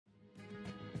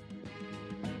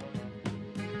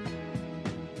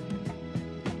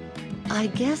I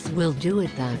guess we'll do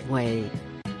it that way.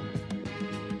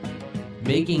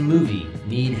 Making movie,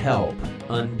 need help,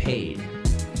 unpaid.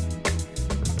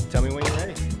 Tell me when you're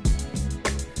ready.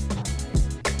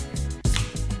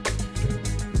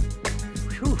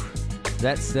 Whew.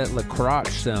 That La Croche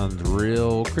sounds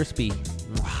real crispy.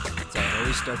 That's how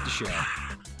we start the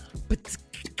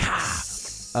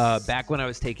show. Back when I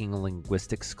was taking a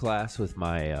linguistics class with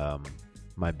my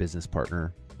my business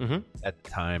partner at the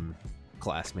time,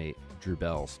 classmate Drew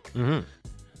Bells. We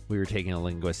were taking a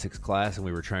linguistics class and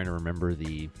we were trying to remember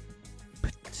the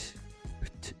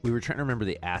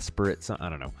aspirate. I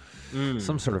don't know,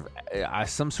 some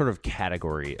sort of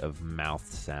category of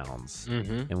mouth sounds,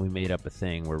 and we made up a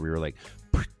thing where we were like,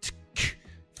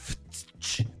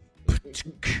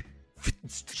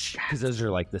 because those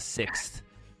are like the six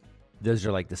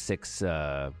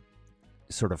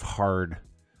sort of hard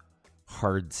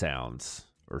sounds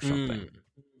or something.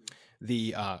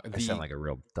 I sound like a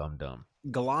real dum-dum.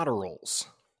 Glotterals.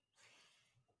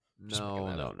 No,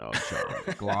 John.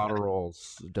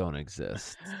 Glotterals don't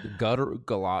exist.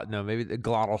 Maybe the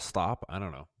glottal stop. I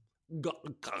don't know. That's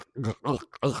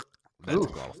a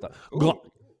glottal stop.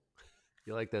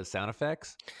 You like those sound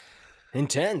effects?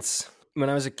 Intense. When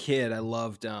I was a kid, I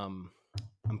loved. I'm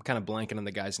kind of blanking on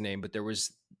the guy's name, but there were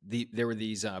these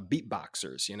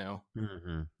beatboxers, you know,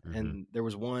 and there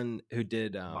was one who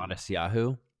did Modest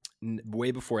Yahoo. Way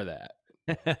before that.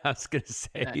 I was gonna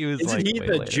say he was. Isn't he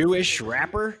the later. Jewish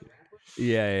rapper?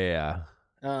 Yeah.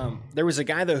 There was a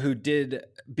guy though who did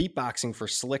beatboxing for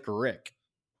Slick Rick,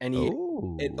 and it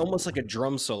almost like a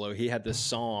drum solo. He had this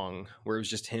song where it was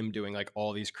just him doing like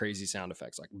all these crazy sound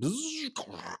effects, like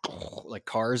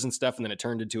cars and stuff, and then it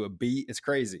turned into a beat. It's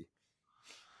crazy.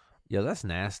 Yeah, that's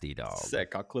nasty, dog.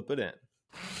 Sick. I'll clip it in.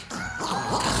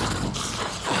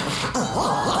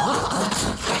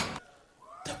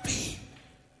 The beat,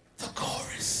 the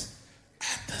chorus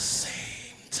at the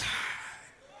same time.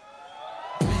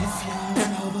 If you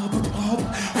know the pop,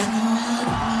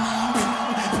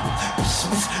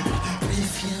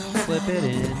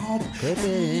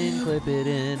 Clip it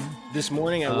in. This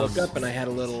morning I woke up and I had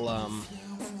a little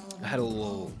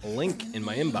link in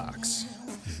my inbox,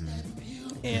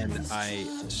 and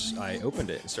I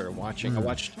opened it and started watching. I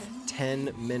watched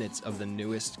 10 minutes of the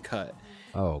newest cut.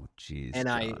 Oh, geez. And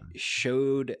John.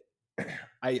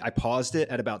 I paused it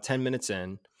at about 10 minutes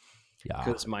in Yeah.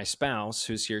 because my spouse,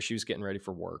 who's here, she was getting ready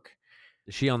for work.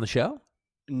 Is she on the show?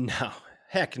 No,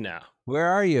 heck no. Where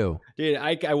are you? Dude,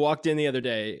 I walked in the other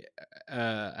day.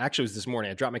 Actually, it was this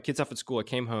morning. I dropped my kids off at school. I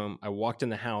came home. I walked in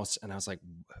the house and I was like,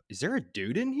 is there a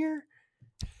dude in here?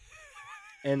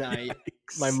 And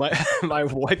my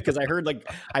wife, because I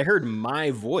heard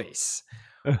my voice.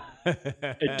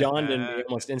 It dawned on me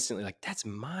almost instantly, like, that's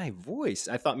my voice.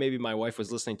 I thought maybe my wife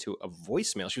was listening to a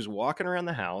voicemail. She was walking around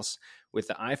the house with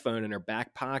the iPhone in her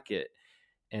back pocket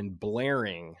and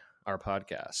blaring our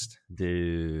podcast.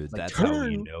 Dude, Like, that's how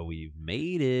you know we've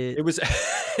made it. It was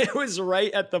it was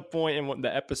right at the point in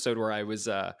the episode where I was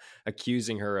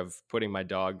accusing her of putting my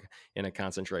dog in a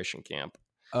concentration camp.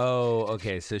 Oh,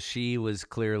 okay. So she was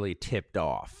clearly tipped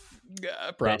off.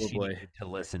 Probably. She needed to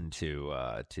listen to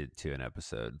an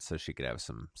episode so she could have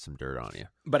some dirt on you.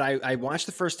 But I watched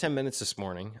the first 10 minutes this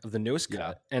morning of the newest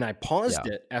cut, and I paused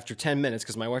it after 10 minutes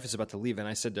because my wife is about to leave, and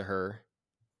I said to her,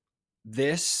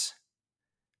 this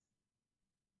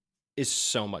is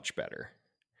so much better.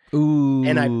 Ooh.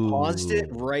 And I paused it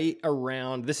right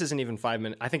around, this isn't even 5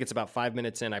 minutes. I think it's about 5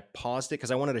 minutes in. I paused it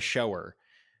because I wanted to show her.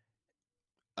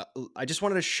 I just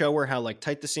wanted to show her how like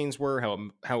tight the scenes were,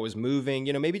 how it was moving,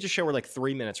 you know, maybe just show her like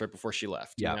 3 minutes right before she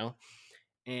left, you know?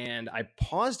 And I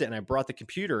paused it and I brought the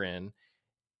computer in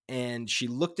and she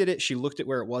looked at it. She looked at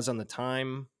where it was on the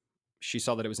time. She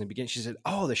saw that it was in the beginning. She said,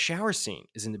 oh, the shower scene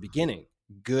is in the beginning.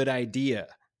 Good idea.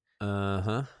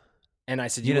 Uh-huh. And I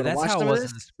said, you know, that's watch how it some was of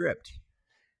this? in the script.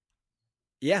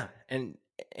 Yeah. And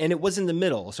it was in the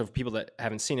middle. So for people that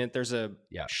haven't seen it, there's a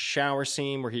shower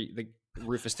scene where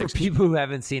Rufus For takes people who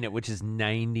haven't seen it, which is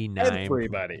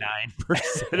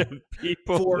 99% of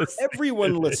people. For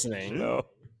everyone listening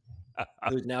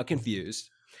who's now confused,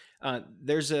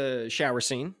 there's a shower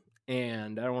scene,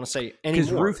 and I don't want to say any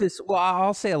because Rufus. Well,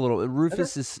 I'll say a little.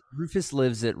 Rufus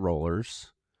lives at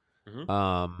Rollers,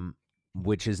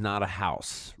 which is not a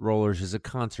house. Rollers is a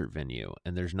concert venue,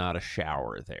 and there's not a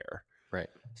shower there. Right.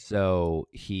 So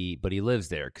he lives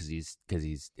there because he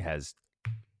has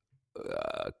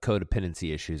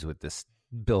codependency issues with this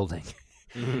building,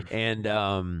 and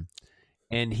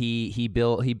he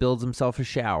builds himself a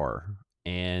shower,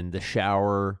 and the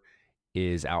shower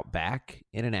is out back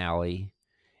in an alley.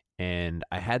 And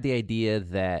I had the idea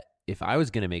that if I was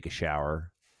going to make a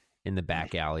shower, in the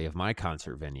back alley of my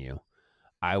concert venue,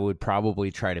 I would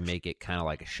probably try to make it kind of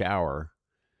like a shower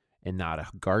and not a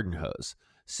garden hose.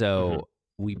 So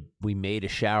we made a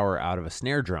shower out of a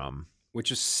snare drum,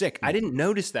 which is sick. I didn't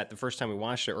notice that the first time we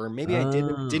watched it, or maybe I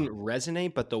didn't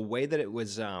resonate, but the way that it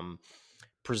was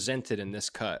presented in this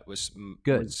cut was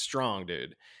good, was strong,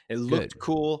 dude. It looked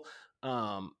cool.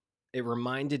 It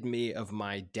reminded me of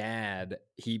my dad.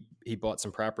 He bought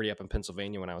some property up in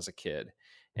Pennsylvania when I was a kid,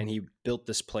 and he built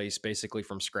this place basically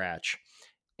from scratch.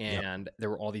 And there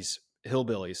were all these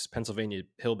hillbillies, Pennsylvania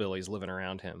hillbillies, living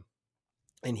around him.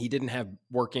 And he didn't have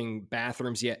working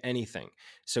bathrooms yet, anything.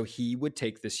 So he would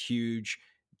take this huge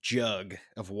jug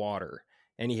of water,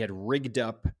 and he had rigged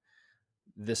up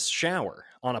this shower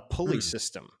on a pulley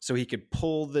system. So he could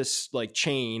pull this like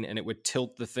chain, and it would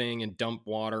tilt the thing and dump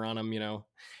water on him, you know.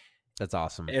 That's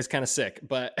awesome. It's kind of sick.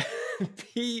 But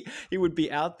he would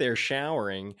be out there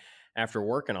showering after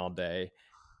working all day,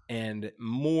 and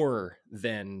more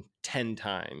than 10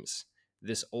 times,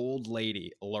 this old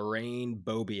lady, Lorraine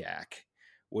Bobiak,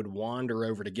 would wander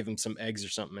over to give him some eggs or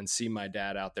something and see my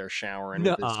dad out there showering.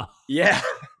 Yeah.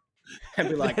 And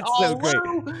be like, that's so great.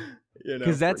 You know,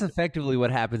 because that's effectively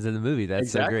what happens in the movie. That's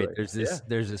exactly. So great.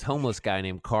 There's this homeless guy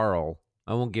named Carl.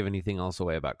 I won't give anything else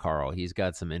away about Carl. He's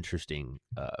got some interesting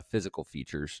physical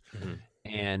features.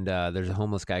 And there's a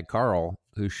homeless guy, Carl,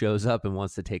 who shows up and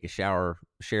wants to take a shower,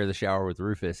 share the shower with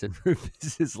Rufus. And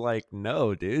Rufus is like,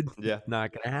 no, dude,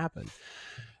 not going to happen.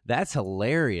 That's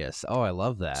hilarious. Oh, I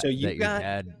love that. So your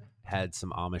dad had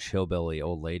some Amish hillbilly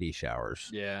old lady showers.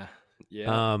 Yeah.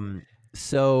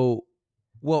 So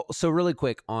really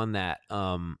quick on that.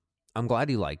 I'm glad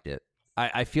you liked it.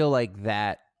 I feel like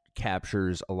that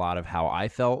captures a lot of how I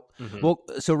felt. Well,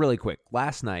 so really quick,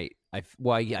 last night, I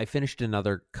finished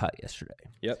another cut yesterday.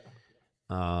 Yep.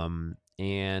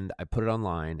 And I put it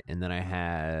online, and then I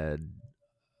had,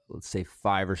 let's say,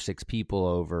 5 or 6 people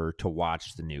over to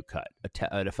watch the new cut,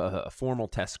 a formal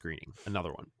test screening,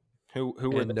 another one. Who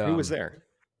was there?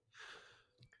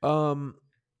 I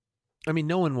mean,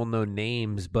 no one will know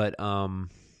names, but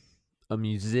a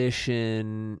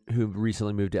musician who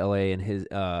recently moved to LA, and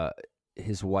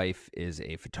his wife is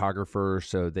a photographer,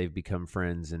 so they've become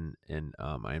friends, and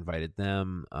I invited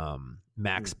them.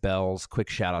 Max Bells, quick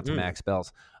shout out to Max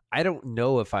Bells. I don't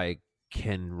know if I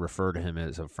can refer to him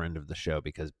as a friend of the show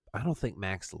because I don't think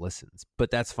Max listens,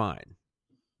 but that's fine.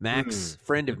 Max,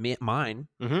 friend of mine,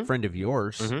 friend of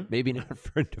yours, maybe not a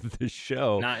friend of the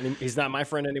show. He's not my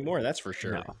friend anymore, that's for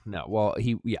sure. No. Well,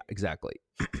 exactly.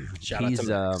 Shout out to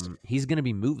Max. He's going to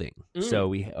be moving, so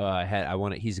he's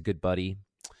a good buddy,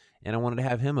 and I wanted to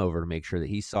have him over to make sure that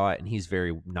he saw it, and he's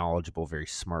very knowledgeable, very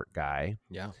smart guy.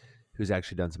 Yeah, who's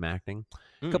actually done some acting.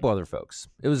 A couple other folks.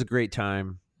 It was a great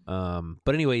time.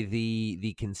 But anyway,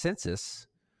 the consensus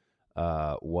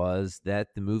was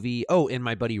that the movie. Oh, and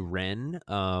my buddy Ren,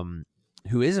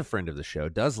 who is a friend of the show,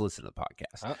 does listen to the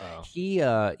podcast. He,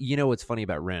 you know what's funny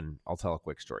about Ren? I'll tell a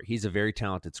quick story. He's a very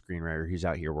talented screenwriter. He's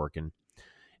out here working,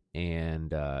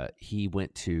 and he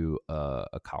went to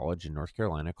a college in North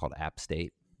Carolina called App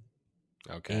State.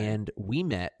 Okay, and we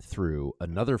met through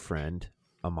another friend,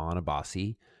 Aman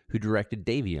Abbasi, who directed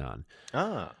Davion.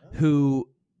 Who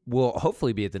will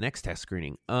hopefully be at the next test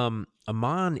screening.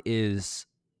 Aman is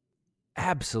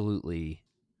absolutely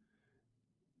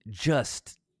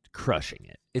just crushing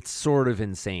it. It's sort of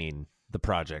insane, the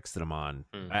projects that I'm on.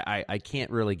 I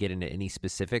can't really get into any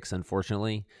specifics,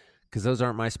 unfortunately, because those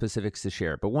aren't my specifics to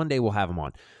share. But one day we'll have him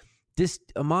on.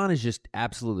 Aman is just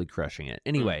absolutely crushing it.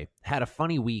 Anyway, had a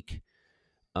funny week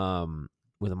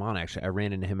with Aman, actually. I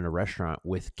ran into him in a restaurant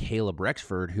with Caleb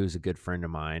Rexford, who's a good friend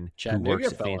of mine, who works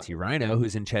at Fancy Rhino,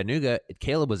 who's in Chattanooga.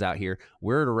 Caleb was out here.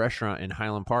 We're at a restaurant in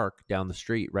Highland Park down the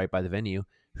street, right by the venue.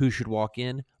 Who should walk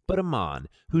in but Aman,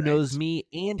 who knows me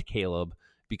and Caleb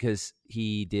because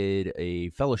he did a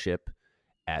fellowship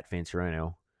at Fancy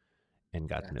Rhino and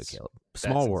got to know Caleb.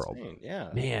 Small world. Insane. Yeah.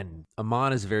 Man,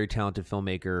 Aman is a very talented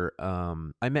filmmaker.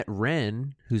 I met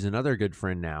Ren, who's another good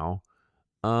friend now,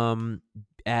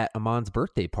 at Aman's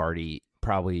birthday party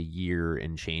probably a year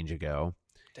and change ago.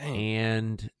 Dang.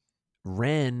 And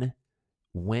Ren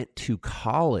went to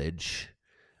college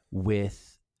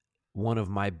with one of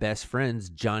my best friends,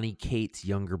 Johnny Cate's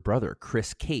younger brother,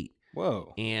 Chris Cate.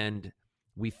 Whoa. And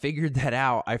we figured that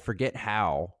out. I forget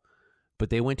how, but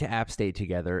they went to App State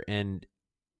together. And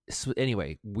so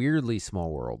anyway, weirdly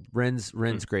small world. Ren's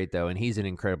great though, and he's an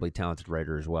incredibly talented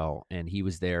writer as well. And he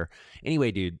was there.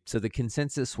 Anyway, dude, so the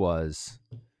consensus was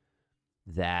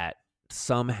that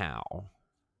somehow,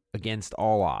 against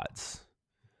all odds,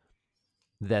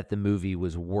 that the movie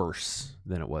was worse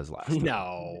than it was last time.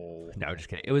 No, just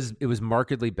kidding. It was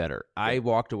markedly better. I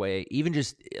walked away, even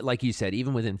just like you said,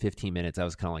 even within 15 minutes, I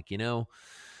was kind of like,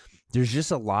 there's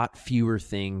just a lot fewer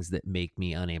things that make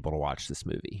me unable to watch this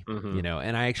movie,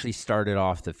 and I actually started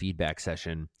off the feedback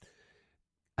session.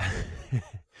 Did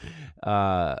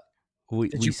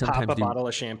you sometimes pop a bottle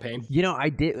of champagne? I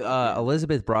did.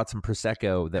 Elizabeth brought some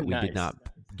Prosecco that we did not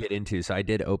get into, so I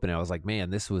did open it. I was like, man,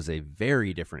 this was a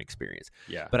very different experience.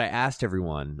 Yeah. But I asked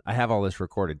everyone, I have all this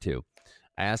recorded too.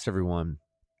 I asked everyone,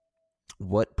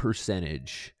 what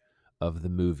percentage of the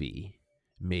movie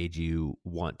made you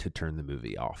want to turn the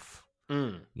movie off?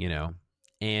 And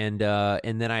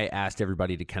then I asked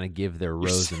everybody to kind of give their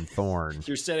rose and thorn.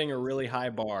 You're setting a really high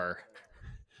bar.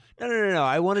 No.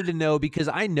 I wanted to know, because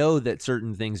I know that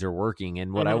certain things are working,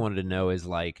 and what I wanted to know is,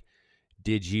 like,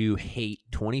 did you hate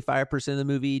 25% of the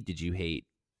movie? Did you hate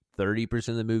 30%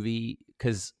 of the movie?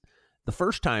 Because the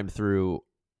first time through,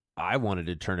 I wanted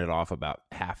to turn it off about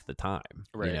half the time,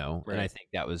 right. And I think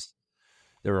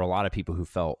there were a lot of people who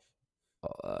felt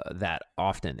that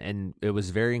often, and it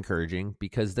was very encouraging,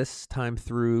 because this time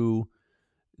through,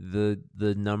 the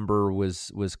number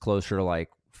was closer to like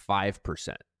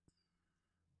 5%.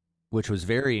 Which was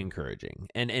very encouraging,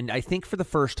 and I think for the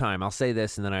first time, I'll say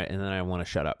this, and then I want to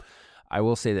shut up. I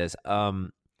will say this: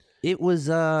 it was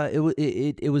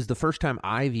the first time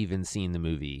I've even seen the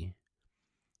movie,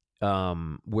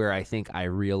 where I think I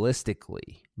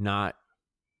realistically, not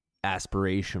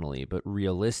aspirationally, but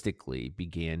realistically,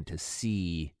 began to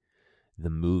see the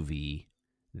movie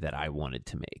that I wanted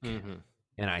to make,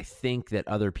 and I think that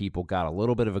other people got a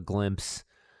little bit of a glimpse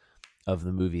of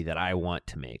the movie that I want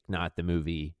to make, not the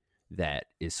movie that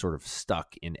is sort of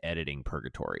stuck in editing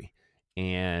purgatory.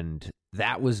 And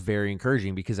that was very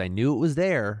encouraging, because I knew it was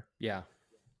there. Yeah.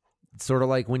 It's sort of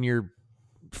like when your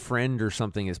friend or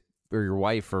something or your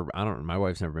wife, or I don't know, my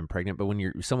wife's never been pregnant, but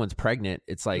when someone's pregnant,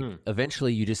 it's like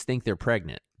eventually you just think they're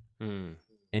pregnant and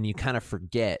you kind of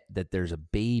forget that there's a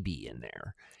baby in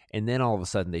there. And then all of a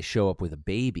sudden they show up with a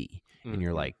baby and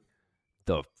you're like,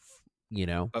 But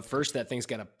first that thing's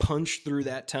got to punch through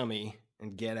that tummy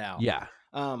and get out. Yeah.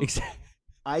 Exactly.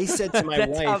 I said to my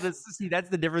wife, that's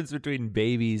the difference between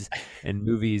babies and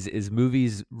movies. Is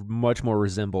movies much more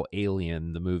resemble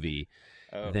Alien, the movie,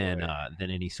 than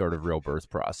any sort of real birth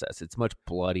process. It's much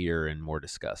bloodier and more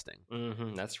disgusting.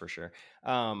 That's for sure.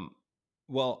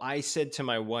 Well, I said to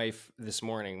my wife this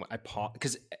morning, I paused,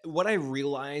 because what I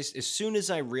realized, as soon as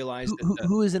I realized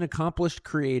who is an accomplished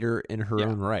creator in her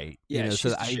own right,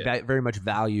 so I very much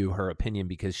value her opinion,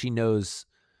 because she knows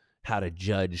how to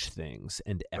judge things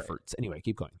and efforts. Right. Anyway,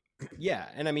 keep going. Yeah,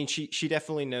 and I mean, she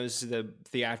definitely knows the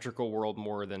theatrical world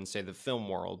more than, say, the film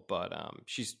world, but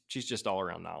she's just all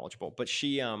around knowledgeable. But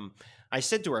I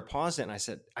said to her, I paused it, and I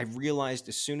said, I realized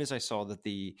as soon as I saw that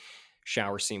the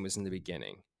shower scene was in the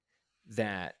beginning,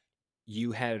 that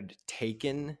you had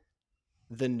taken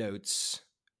the notes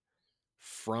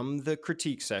from the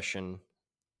critique session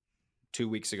 2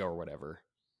 weeks ago or whatever,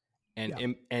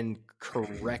 and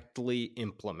correctly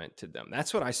implemented them.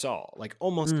 That's what I saw, like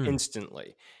almost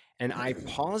instantly. And I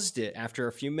paused it after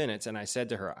a few minutes, and I said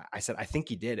to her, I think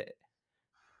he did it.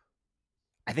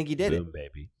 I think he did it,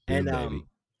 baby. And baby.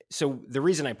 So the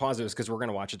reason I paused it was because we're going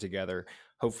to watch it together,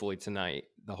 hopefully tonight,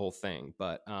 the whole thing.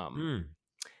 But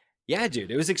yeah,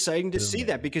 dude, it was exciting to see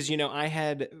that, because, I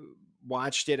had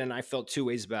watched it and I felt two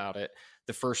ways about it,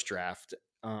 the first draft.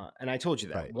 And I told you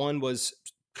that. Right. One was,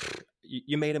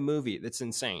 you made a movie that's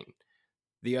insane.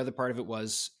 The other part of it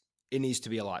was, it needs to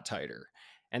be a lot tighter.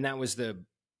 And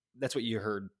that's what you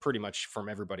heard pretty much from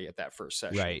everybody at that first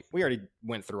session. Right. We already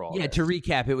went through all that. Yeah, to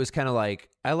recap, it was kind of like,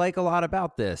 I like a lot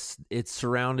about this. It's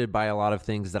surrounded by a lot of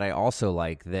things that I also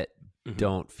like that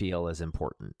don't feel as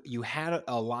important. You had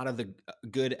a lot of the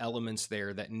good elements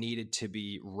there that needed to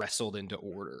be wrestled into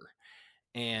order.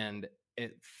 And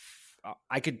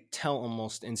I could tell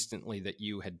almost instantly that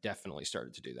you had definitely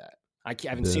started to do that. I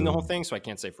haven't seen the whole thing, so I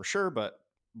can't say for sure, but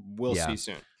we'll see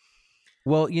soon.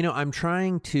 Well, I'm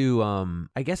trying to,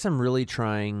 I guess I'm really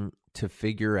trying to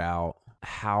figure out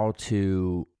how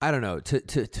to, I don't know,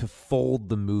 to fold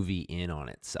the movie in on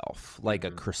itself, like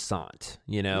a croissant,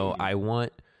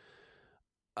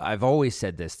 I've always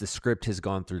said this, the script has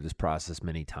gone through this process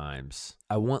many times.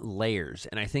 I want layers.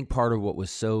 And I think part of what was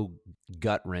so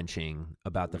gut-wrenching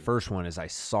about the first one is I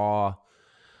saw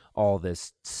all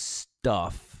this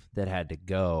stuff that had to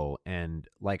go. And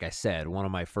like I said, one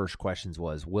of my first questions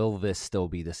was, will this still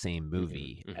be the same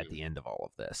movie at the end of all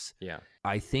of this? Yeah.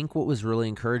 I think what was really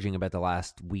encouraging about the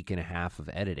last week and a half of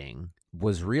editing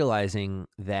was realizing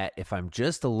that if I'm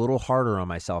just a little harder on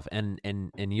myself, and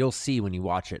you'll see when you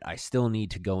watch it, I still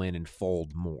need to go in and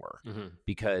fold more,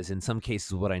 because in some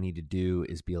cases what I need to do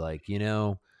is be like,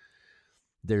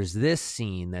 there's this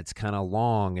scene that's kind of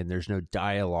long and there's no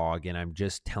dialogue and I'm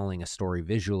just telling a story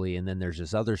visually. And then there's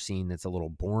this other scene that's a little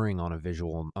boring on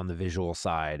the visual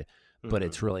side, but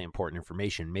it's really important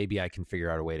information. Maybe I can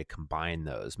figure out a way to combine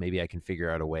those. Maybe I can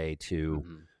figure out a way to,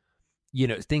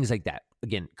 things like that.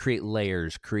 Again, create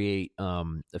layers, create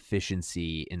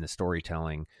efficiency in the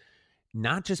storytelling,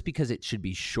 not just because it should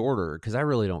be shorter, because I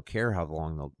really don't care how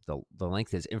long the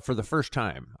length is. And for the first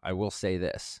time, I will say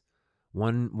this.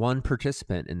 One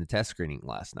participant in the test screening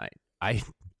last night,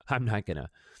 I'm not going to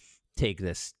take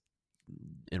this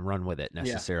and run with it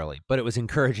necessarily, but it was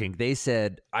encouraging. They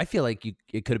said, I feel like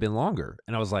it could have been longer.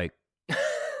 And I was like,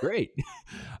 great.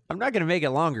 I'm not going to make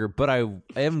it longer, but I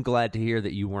am glad to hear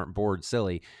that you weren't bored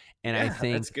silly. And I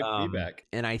think that's good feedback.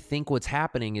 And I think what's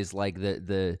happening is like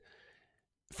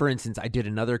for instance, I did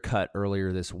another cut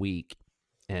earlier this week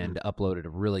and uploaded a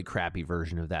really crappy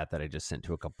version of that I just sent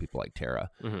to a couple people like Tara.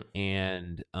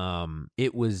 And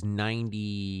it was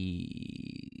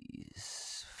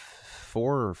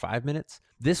 94 or 5 minutes.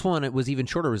 This one, it was even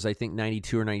shorter. It was, I think,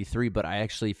 92 or 93, but I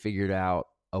actually figured out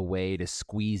a way to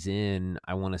squeeze in,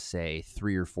 I want to say,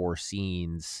 3 or 4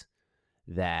 scenes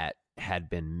that had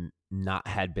been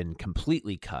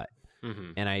completely cut.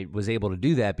 And I was able to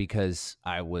do that because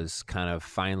I was kind of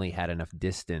finally had enough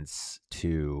distance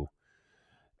to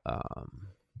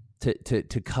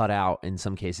cut out, in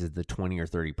some cases, the 20 or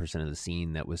 30% of the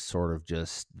scene that was sort of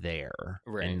just there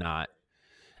and not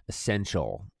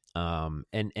essential.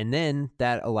 And then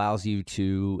that allows you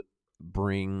to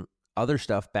bring other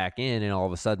stuff back in, and all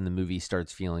of a sudden the movie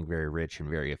starts feeling very rich and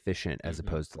very efficient, as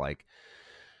opposed to like,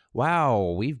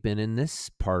 wow, we've been in this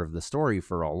part of the story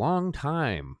for a long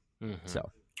time. So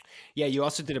yeah, you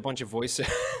also did a bunch of voice.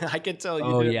 I can tell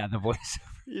you. The voice.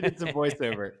 You did some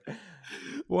voiceover.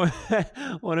 One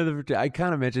of the, I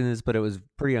kind of mentioned this, but it was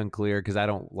pretty unclear because I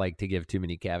don't like to give too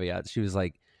many caveats. She was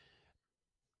like,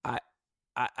 I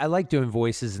like doing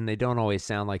voices and they don't always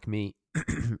sound like me.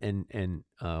 and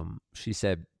she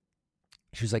said,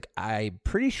 she was like, I'm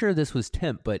pretty sure this was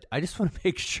temp, but I just want to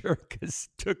make sure because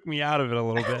it took me out of it a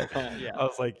little bit. Yeah. I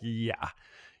was like, yeah,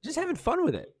 just having fun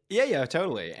with it. Yeah,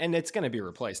 totally. And it's going to be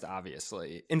replaced,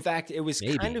 obviously. In fact, it was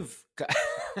kind of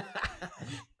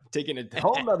taking a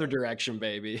whole other direction,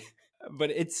 baby.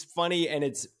 But it's funny, and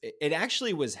it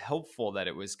actually was helpful that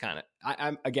it was kind of.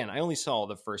 I only saw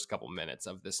the first couple minutes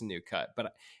of this new cut,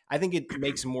 but I think it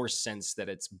makes more sense that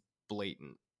it's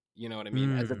blatant. You know what I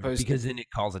mean? As opposed because then it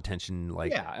calls attention.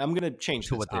 Like, yeah, I'm going to change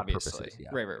to this, what their obviously. purpose is. Yeah.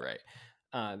 Right.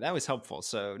 That was helpful.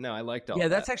 So no, I liked all. Yeah,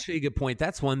 that's actually a good point.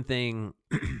 That's one thing.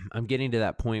 I'm getting to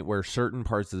that point where certain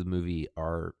parts of the movie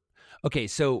are okay.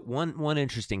 So one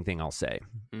interesting thing I'll say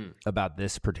about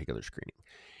this particular screening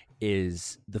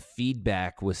is the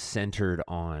feedback was centered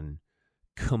on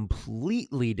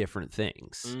completely different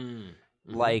things.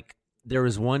 Like there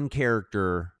was one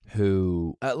character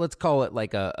who, let's call it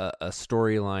like a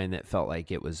storyline that felt like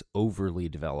it was overly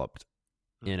developed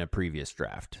in a previous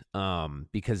draft,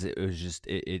 because it was just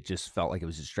it just felt like it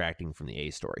was distracting from the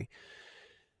A story.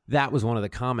 That was one of the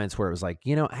comments where it was like,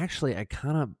 actually, I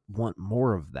kind of want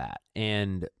more of that.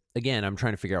 And again, I'm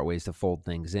trying to figure out ways to fold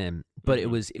things in, but it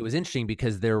was interesting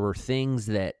because there were things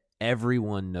that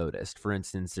everyone noticed. For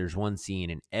instance, there's one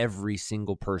scene and every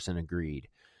single person agreed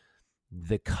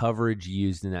the coverage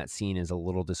used in that scene is a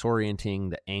little disorienting.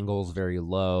 The angle's very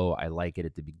low. I like it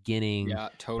at the beginning. Yeah,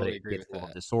 totally agree with that. A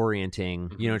little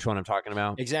disorienting. You know which one I'm talking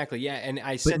about? Exactly. Yeah, and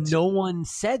no one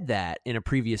said that in a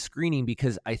previous screening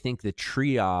because I think the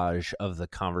triage of the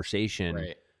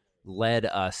conversation led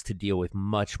us to deal with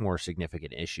much more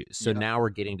significant issues. So now we're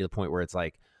getting to the point where it's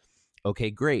like,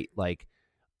 okay, great. Like,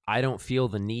 I don't feel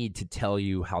the need to tell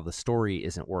you how the story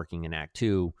isn't working in Act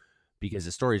 2 because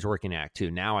the story is working in Act 2.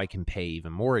 Now I can pay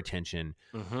even more attention.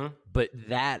 But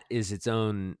that is its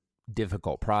own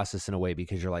difficult process in a way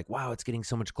because you're like, wow, it's getting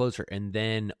so much closer. And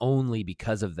then only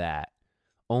because of that,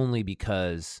 only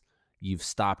because you've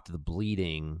stopped the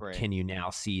bleeding, can you now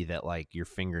see that like your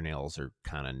fingernails are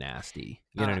kind of nasty.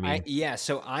 You know what I mean?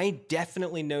 So I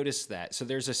definitely noticed that. So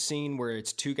there's a scene where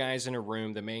it's two guys in a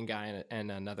room, the main guy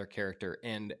and another character.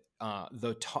 And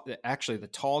the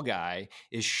tall guy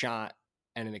is shot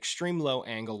at an extreme low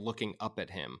angle looking up at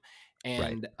him.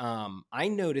 And I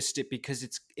noticed it because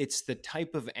it's the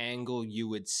type of angle you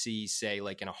would see, say,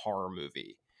 like in a horror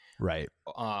movie. Right.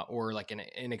 or like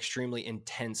an extremely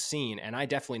intense scene. And I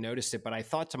definitely noticed it, but I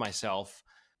thought to myself,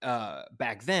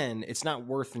 back then, it's not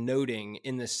worth noting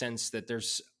in the sense that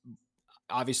there's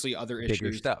obviously other Bigger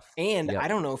issues. stuff. And Yep. I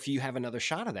don't know if you have another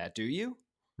shot of that, do you?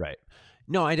 Right.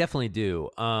 No, I definitely do.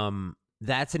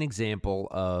 That's an example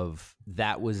of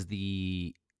that was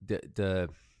the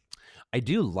I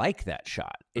do like that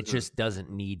shot. It just doesn't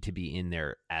need to be in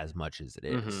there as much as it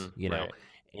is, you know? Right.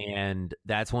 And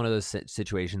that's one of those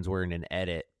situations where in an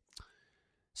edit.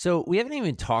 So we haven't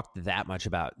even talked that much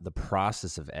about the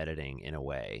process of editing in a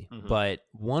way, but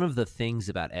one of the things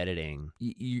about editing,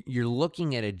 you're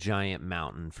looking at a giant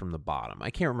mountain from the bottom. I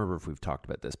can't remember if we've talked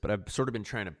about this, but I've sort of been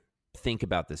trying to think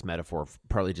about this metaphor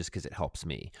partly just because it helps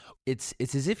me. It's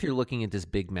as if you're looking at this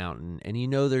big mountain and you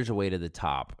know there's a way to the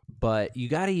top, but you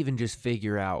got to even just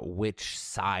figure out which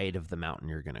side of the mountain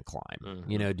you're going to climb.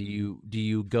 You know, do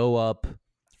you go up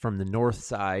from the north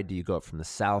side? Do you go up from the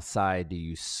south side? Do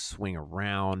you swing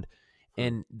around?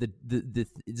 And the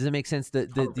does it make sense?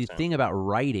 The thing about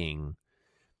writing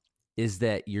is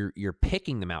that you're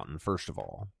picking the mountain first of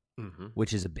all,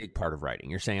 which is a big part of writing.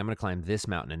 You're saying I'm going to climb this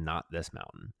mountain and not this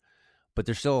mountain. But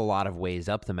there's still a lot of ways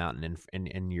up the mountain,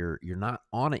 and you're not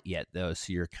on it yet though.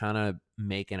 So you're kind of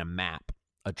making a map,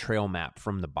 a trail map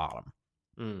from the bottom.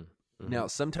 Now,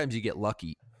 sometimes you get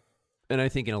lucky. And I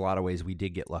think in a lot of ways we did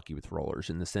get lucky with rollers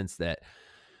in the sense that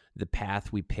the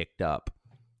path we picked up,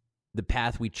 the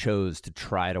path we chose to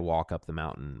try to walk up the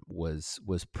mountain was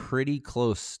pretty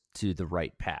close to the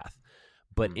right path.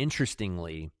 But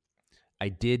interestingly, I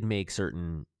did make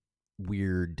certain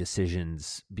weird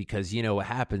decisions because, you know, what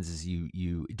happens is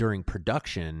you during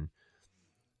production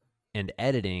and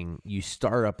editing, you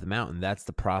start up the mountain. That's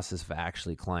the process of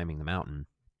actually climbing the mountain.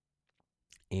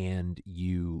 And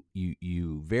you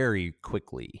very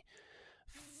quickly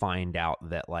find out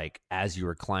that, like, as you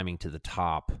were climbing to the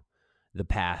top, the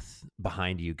path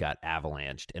behind you got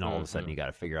avalanched, and all of a sudden you got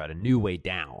to figure out a new way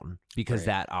down because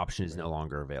that option is no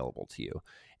longer available to you.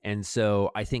 And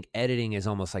so I think editing is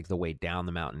almost like the way down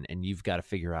the mountain, and you've got to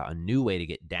figure out a new way to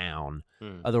get down.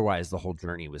 Otherwise, the whole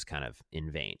journey was kind of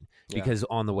in vain. Because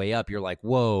on the way up, you're like,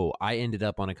 whoa, I ended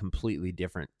up on a completely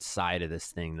different side of this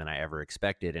thing than I ever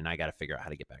expected, and I got to figure out how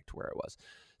to get back to where I was.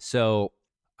 So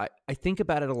I think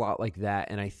about it a lot like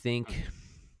that, and I think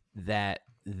that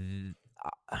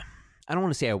I don't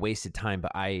want to say I wasted time,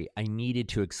 but I needed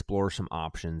to explore some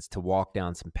options, to walk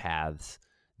down some paths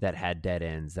that had dead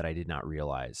ends that I did not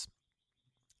realize,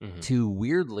 to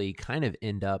weirdly kind of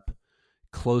end up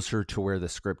closer to where the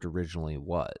script originally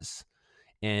was.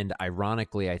 And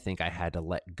ironically, I think I had to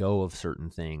let go of certain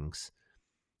things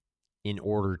in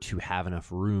order to have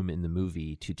enough room in the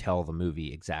movie to tell the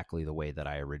movie exactly the way that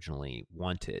I originally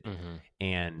wanted.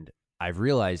 And I've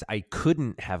realized I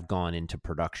couldn't have gone into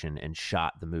production and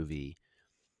shot the movie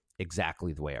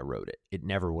exactly the way I wrote it. It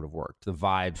never would have worked. The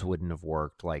vibes wouldn't have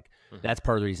worked. Like, that's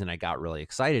part of the reason I got really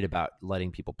excited about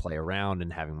letting people play around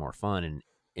and having more fun and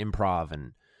improv,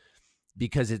 and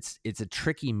because it's a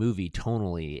tricky movie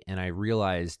tonally. And I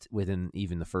realized within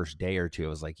even the first day or two, I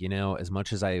was like, you know, as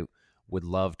much as I would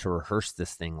love to rehearse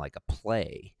this thing like a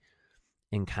play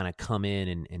and kind of come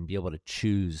in and be able to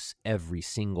choose every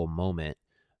single moment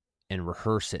and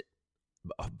rehearse it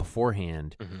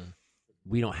beforehand,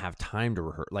 we don't have time to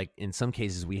rehearse. Like, in some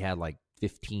cases we had like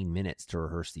 15 minutes to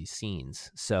rehearse these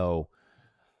scenes. So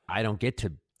I don't get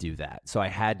to do that. So I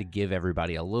had to give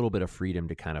everybody a little bit of freedom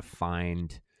to kind of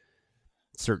find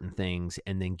certain things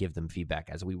and then give them feedback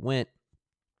as we went.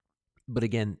 But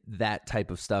again, that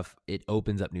type of stuff, it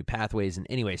opens up new pathways. And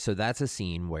anyway, so that's a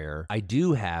scene where I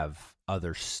do have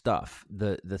other stuff.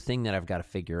 The thing that I've got to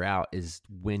figure out is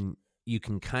when you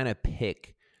can kind of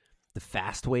pick the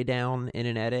fast way down in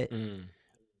an edit,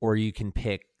 or you can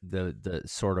pick the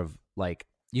sort of like,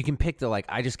 you can pick the, like,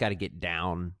 I just got to get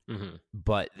down,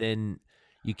 but then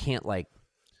you can't like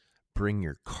bring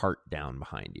your cart down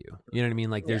behind you. You know what I mean?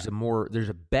 Like, there's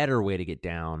a better way to get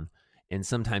down. And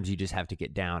sometimes you just have to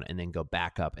get down and then go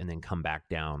back up and then come back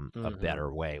down a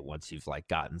better way once you've like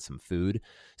gotten some food.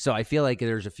 So I feel like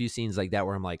there's a few scenes like that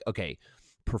where I'm like, okay,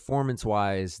 performance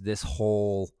wise, this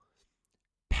whole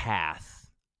path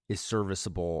is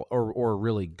serviceable or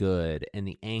really good, and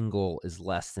the angle is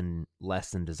less than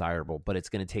desirable, but it's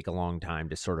going to take a long time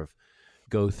to sort of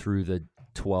go through the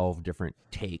 12 different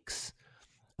takes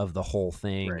of the whole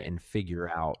thing and figure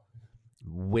out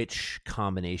which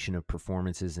combination of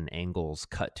performances and angles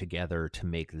cut together to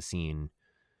make the scene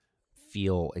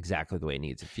feel exactly the way it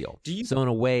needs to feel. So in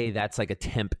a way, that's like a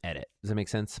temp edit. Does that make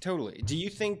sense? Totally. Do you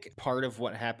think part of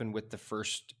what happened with the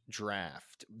first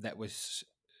draft that was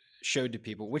showed to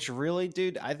people, which really,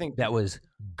 dude, I think That was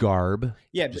garb.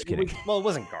 yeah, Just but kidding. it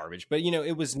wasn't garbage, but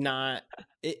it was not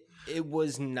it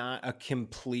was not a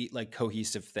complete like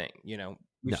cohesive thing.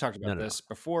 We've talked about this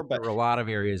before, but there were a lot of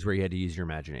areas where you had to use your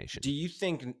imagination. do you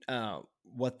think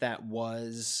what that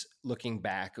was, looking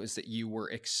back, was that you were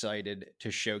excited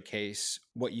to showcase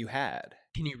what you had?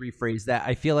 Can you rephrase that?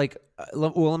 I feel like,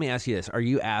 let me ask you this. Are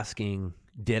you asking,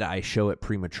 did I show it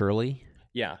prematurely?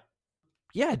 Yeah.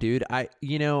 Yeah, dude.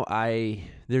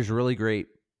 There's a really great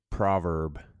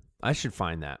proverb. I should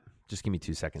find that. Just give me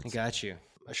 2 seconds. I got you.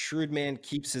 A shrewd man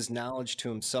keeps his knowledge to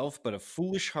himself, but a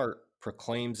foolish heart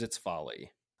proclaims its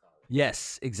folly.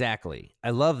 Yes, exactly.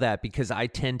 I love that because I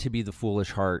tend to be the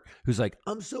foolish heart who's like,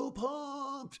 I'm so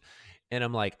pumped. And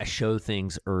I'm like, I show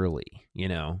things early,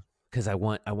 because I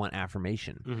want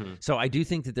affirmation. Mm-hmm. So I do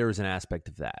think that there was an aspect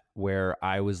of that where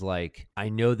I was like, I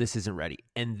know this isn't ready.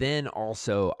 And then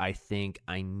also I think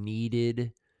I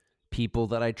needed people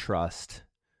that I trust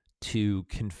to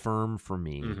confirm for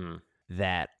me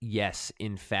that, yes,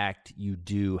 in fact, you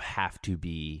do have to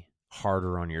be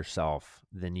harder on yourself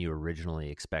than you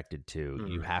originally expected to.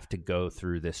 You have to go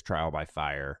through this trial by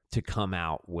fire to come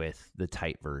out with the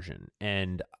tight version.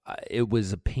 And it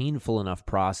was a painful enough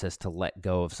process to let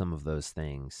go of some of those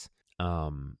things.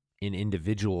 In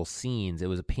individual scenes, it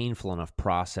was a painful enough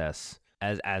process,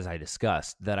 as I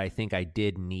discussed, that I think I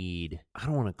did need, I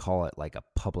don't want to call it like a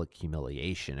public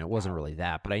humiliation. It wasn't really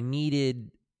that, but I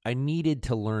needed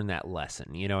to learn that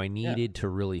lesson. I needed to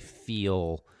really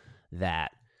feel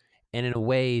that. And in a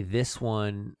way, this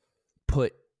one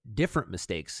put different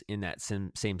mistakes in that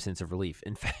same sense of relief.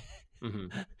 In fact,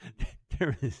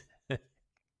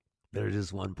 there's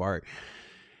just one part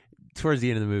towards the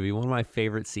end of the movie, one of my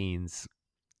favorite scenes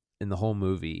in the whole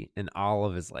movie, and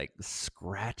Olive is like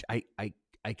scratch. I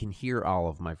can hear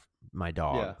Olive, my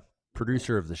dog,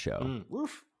 producer of the show,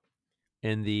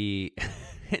 in the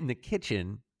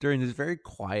kitchen during this very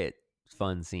quiet,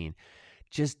 fun scene,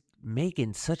 just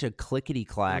making such a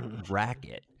clickety-clack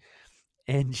racket.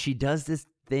 And she does this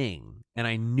thing, and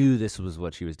I knew this was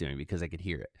what she was doing because I could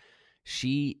hear it.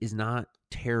 She is not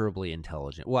terribly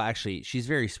intelligent. Well, actually, she's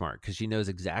very smart because she knows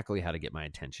exactly how to get my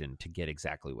attention to get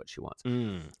exactly what she wants.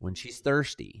 When she's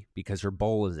thirsty, because her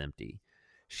bowl is empty,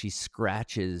 she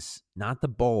scratches not the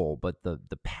bowl, but the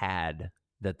pad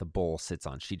that the bowl sits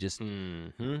on. She just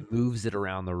moves it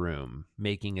around the room,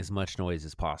 making as much noise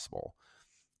as possible.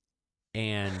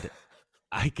 And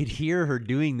I could hear her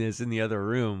doing this in the other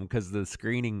room because the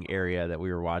screening area that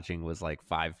we were watching was like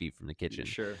 5 feet from the kitchen.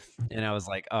 Sure. And I was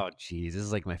like, oh, geez, this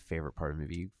is like my favorite part of the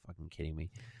movie. You fucking kidding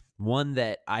me? One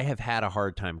that I have had a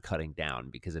hard time cutting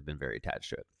down because I've been very attached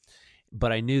to it.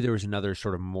 But I knew there was another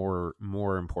sort of more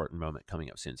important moment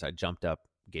coming up soon. So I jumped up,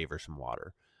 gave her some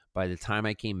water. By the time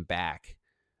I came back,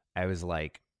 I was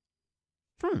like,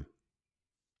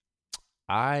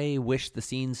 I wish the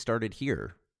scene started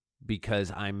here,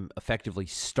 because I'm effectively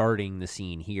starting the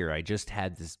scene here. I just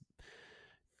had this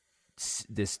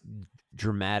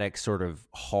dramatic sort of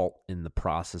halt in the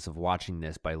process of watching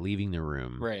this by leaving the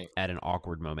room at an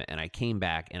awkward moment. And I came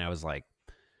back and I was like,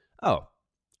 oh,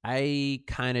 I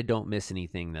kind of don't miss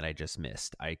anything that I just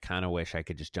missed. I kind of wish I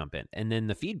could just jump in. And then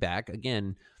the feedback,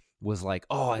 again, was like,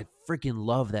 oh, I freaking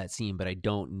love that scene, but I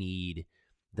don't need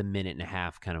the minute and a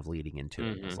half kind of leading into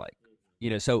it. It's like,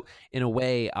 so in a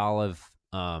way, Olive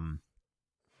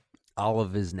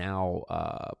is now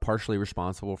partially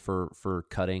responsible for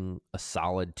cutting a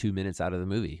solid 2 minutes out of the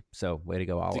movie. So way to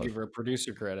go, Olive. To give her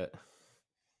producer credit.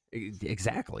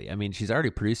 Exactly. I mean, she's already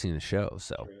producing the show,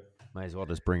 so might as well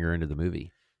just bring her into the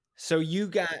movie. So you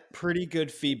got pretty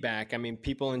good feedback. I mean,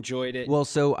 people enjoyed it. Well,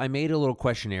 so I made a little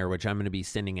questionnaire, which I'm going to be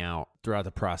sending out throughout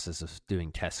the process of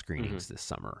doing test screenings this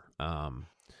summer.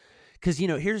 Because,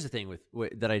 here's the thing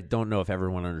with that I don't know if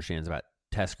everyone understands about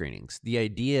test screenings. The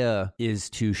idea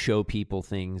is to show people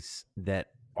things that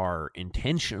are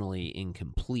intentionally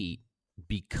incomplete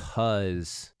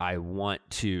because I want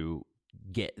to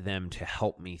get them to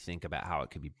help me think about how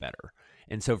it could be better.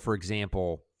 And so, for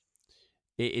example,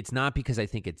 it's not because I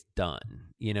think it's done.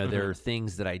 There are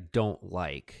things that I don't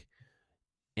like,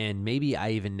 and maybe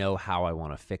I even know how I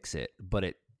want to fix it, but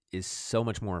it is so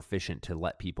much more efficient to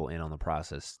let people in on the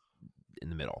process in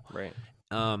the middle. Right.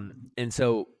 And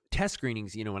so test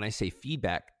screenings, when I say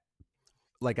feedback,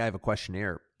 like I have a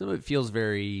questionnaire, it feels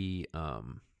very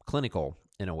clinical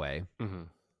in a way.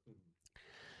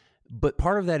 But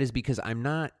part of that is because I'm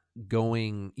not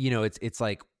going, it's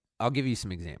like, I'll give you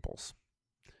some examples.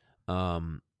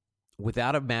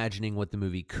 Without imagining what the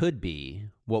movie could be,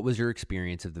 what was your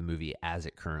experience of the movie as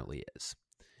it currently is?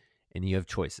 And you have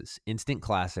choices: instant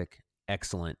classic,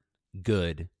 excellent,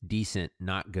 good, decent,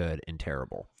 not good, and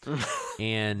terrible.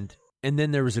 And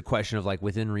then there was a question of like,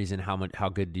 within reason, how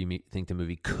good do you think the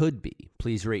movie could be?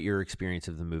 Please rate your experience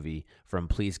of the movie from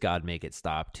please God make it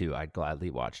stop to I'd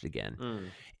gladly watch it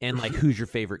again. And like, who's your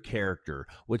favorite character?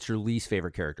 What's your least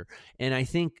favorite character? And I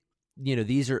think,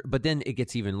 these are, but then it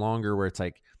gets even longer where it's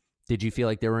like, did you feel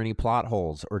like there were any plot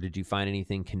holes, or did you find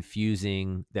anything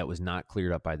confusing that was not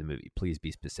cleared up by the movie? Please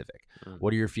be specific.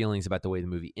 What are your feelings about the way the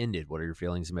movie ended? What are your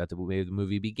feelings about the way the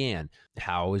movie began?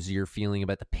 How is your feeling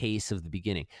about the pace of the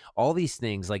beginning? All these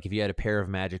things, like if you had a pair of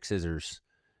magic scissors,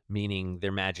 meaning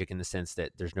they're magic in the sense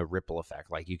that there's no ripple effect,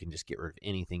 like you can just get rid of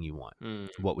anything you want.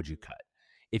 What would you cut?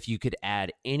 If you could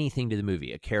add anything to the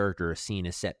movie, a character, a scene,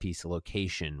 a set piece, a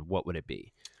location, what would it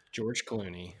be? George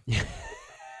Clooney.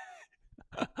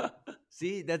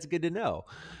 See, that's good to know.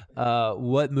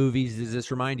 What movies does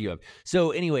this remind you of?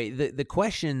 So anyway, the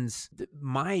questions,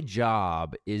 my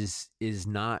job is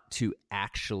not to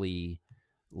actually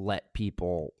let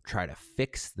people try to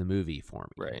fix the movie for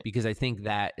me. Right. Because I think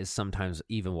that is sometimes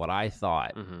even what I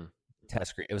thought.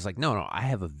 Test screen. It was like, no, I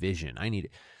have a vision. I need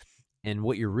it. And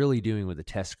what you're really doing with the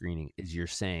test screening is you're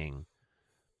saying,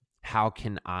 how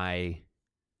can I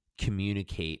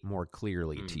communicate more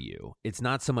clearly to you? It's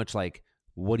not so much like,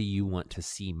 what do you want to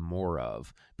see more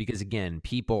of? Because again,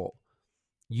 people,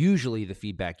 usually the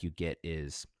feedback you get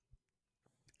is,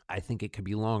 I think it could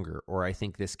be longer, or I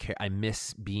think I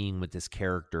miss being with this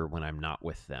character when I'm not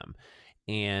with them.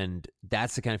 And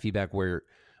that's the kind of feedback where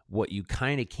what you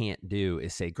kind of can't do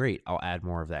is say, great, I'll add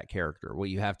more of that character. What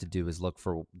you have to do is look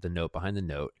for the note behind the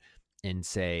note and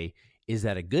say, is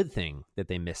that a good thing that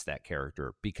they missed that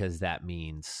character? Because that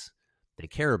means they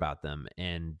care about them.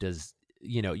 And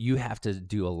you have to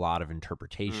do a lot of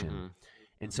interpretation.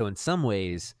 And so in some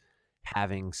ways,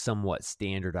 having somewhat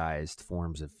standardized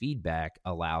forms of feedback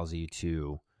allows you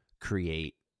to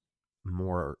create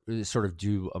more, sort of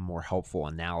do a more helpful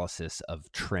analysis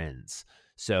of trends.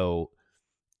 So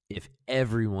if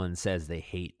everyone says they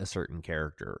hate a certain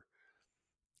character,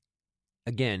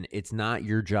 again, it's not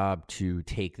your job to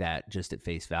take that just at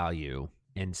face value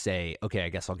and say, okay, I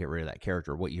guess I'll get rid of that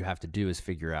character. What you have to do is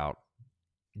figure out,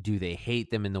 do they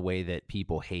hate them in the way that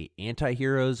people hate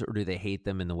anti-heroes, or do they hate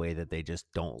them in the way that they just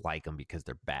don't like them because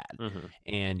they're bad?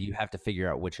 And you have to figure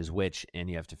out which is which, and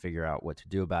you have to figure out what to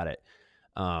do about it.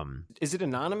 Is it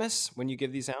anonymous when you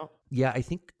give these out? Yeah, I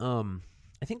think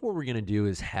what we're going to do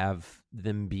is have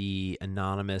them be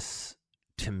anonymous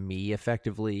to me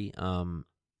effectively.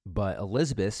 But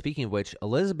Elizabeth, speaking of which,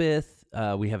 Elizabeth,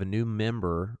 we have a new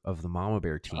member of the Mama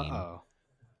Bear team.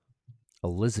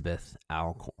 Elizabeth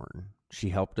Alcorn. She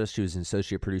helped us. She was an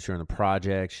associate producer on the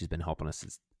project. She's been helping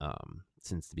us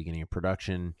since the beginning of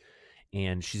production,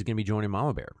 and she's going to be joining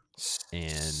Mama Bear. And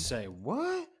say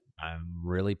what? I'm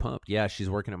really pumped. Yeah, she's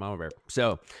working at Mama Bear.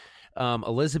 So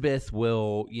Elizabeth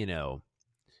will,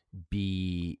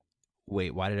 be.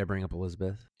 Wait, why did I bring up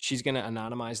Elizabeth? She's going to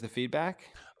anonymize the feedback?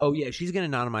 Oh, yeah, she's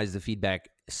going to anonymize the feedback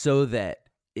so that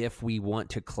if we want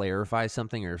to clarify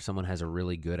something, or if someone has a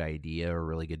really good idea or a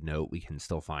really good note, we can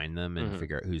still find them and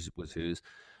figure out whose was whose.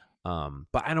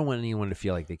 But I don't want anyone to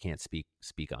feel like they can't speak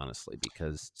honestly,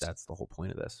 because that's the whole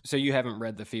point of this. So you haven't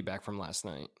read the feedback from last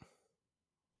night?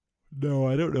 No,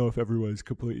 I don't know if everyone's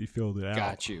completely filled it out.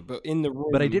 Got you. But in the room,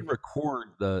 but I did record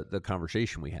the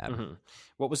conversation we had.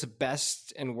 What was the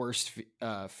best and worst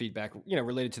feedback,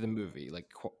 related to the movie? Like,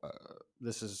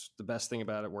 this is the best thing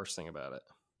about it, worst thing about it.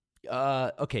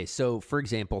 Okay, so for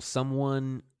example,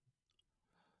 someone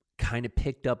kind of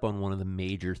picked up on one of the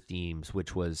major themes,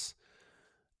 which was,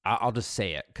 I'll just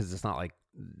say it because it's not like,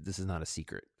 this is not a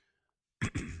secret.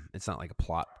 It's not like a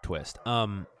plot twist.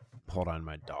 Hold on,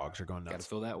 my dogs are going nuts. Got to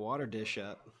fill that water dish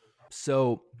up.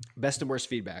 So, best and worst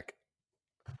feedback.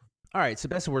 All right, so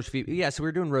best and worst feedback. Yeah, so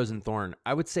we're doing Rose and Thorn.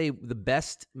 I would say the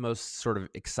best, most sort of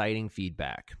exciting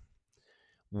feedback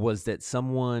was that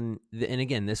someone, and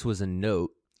again, this was a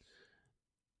note,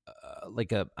 I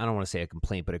don't want to say a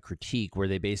complaint, but a critique, where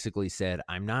they basically said,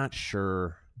 I'm not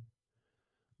sure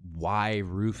why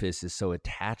Rufus is so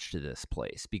attached to this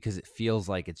place, because it feels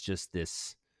like it's just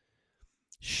this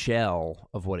shell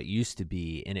of what it used to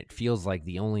be, and it feels like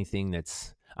the only thing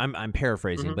that's, I'm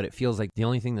paraphrasing, but it feels like the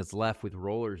only thing that's left with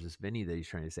Rollers, this Vinny that he's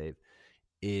trying to save,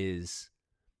 is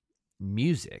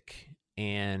music.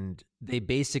 And they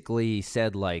basically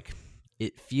said, like,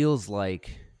 it feels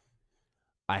like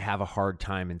I have a hard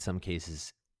time in some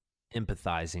cases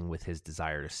empathizing with his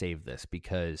desire to save this,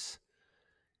 because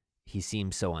he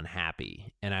seems so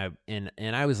unhappy. And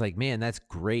I was like, man, that's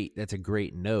great. That's a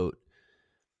great note,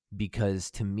 because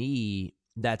to me,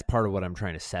 that's part of what I'm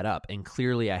trying to set up. And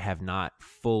clearly I have not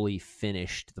fully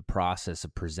finished the process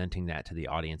of presenting that to the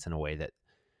audience in a way that,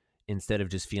 instead of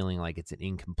just feeling like it's an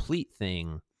incomplete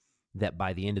thing, that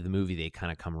by the end of the movie, they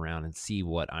kind of come around and see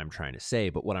what I'm trying to say.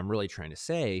 But what I'm really trying to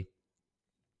say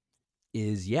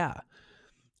is,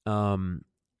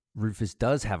 Rufus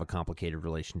does have a complicated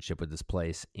relationship with this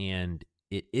place, and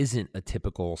it isn't a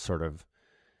typical sort of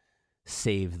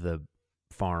save the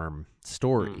farm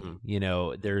story.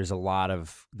 Mm-hmm. There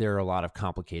are a lot of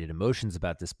complicated emotions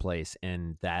about this place,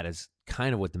 and that is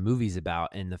kind of what the movie's about.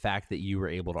 And the fact that you were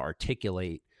able to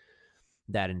articulate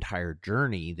that entire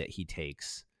journey that he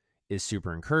takes is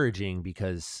super encouraging,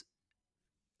 because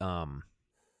that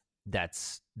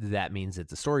means that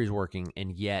the story's working.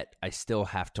 And yet I still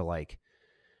have to, like,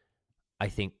 I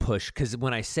think, push, because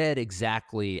when I said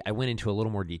exactly, I went into a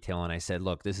little more detail and I said,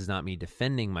 look, this is not me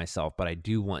defending myself, but I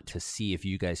do want to see if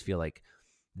you guys feel like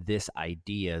this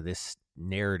idea, this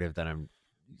narrative that I'm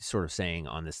sort of saying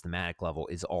on this thematic level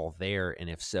is all there. And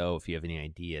if so, if you have any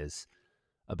ideas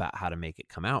about how to make it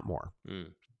come out more.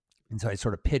 And so I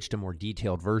sort of pitched a more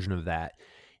detailed version of that,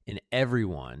 and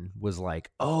everyone was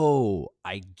like, oh,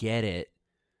 I get it,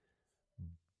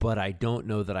 but I don't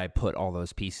know that I put all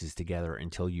those pieces together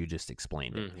until you just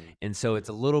explained it. And so it's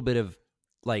a little bit of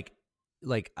like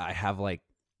I have like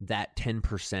that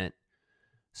 10%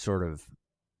 sort of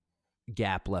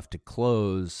gap left to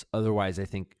close. Otherwise, I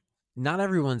think not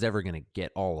everyone's ever going to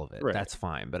get all of it. Right. That's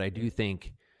fine. But I do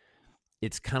think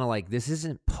it's kind of like, this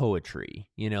isn't poetry,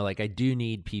 like I do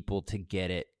need people to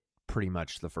get it pretty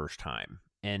much the first time.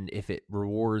 And if it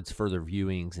rewards further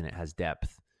viewings and it has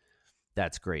depth,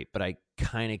 that's great. But I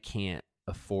kind of can't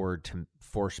afford to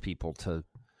force people to,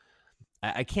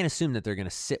 I can't assume that they're going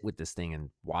to sit with this thing and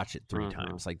watch it 3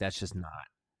 times. Like, that's just not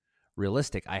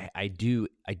realistic. I do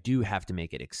have to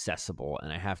make it accessible,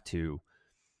 and I have to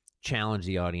challenge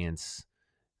the audience,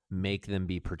 make them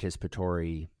be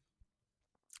participatory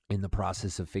in the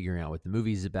process of figuring out what the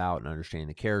movie's about and understanding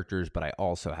the characters. But I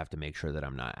also have to make sure that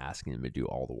I'm not asking them to do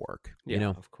all the work.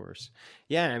 Of course.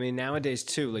 Yeah. I mean, nowadays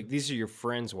too, like, these are your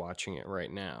friends watching it right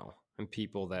now, and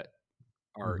people that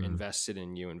are invested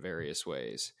in you in various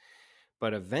ways.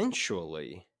 But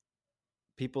eventually,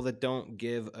 people that don't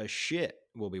give a shit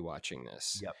will be watching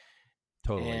this. Yep.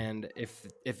 Totally. And if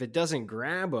it doesn't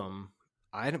grab them,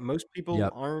 most people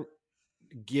aren't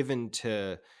given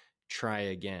to try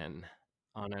again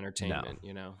on entertainment.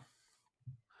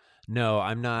 No,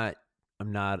 I'm not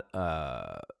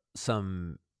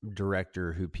some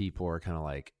director who people are kind of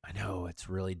like, I know it's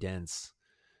really dense,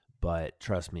 but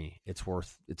trust me, it's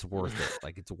worth it.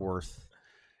 Like, it's worth,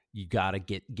 you got to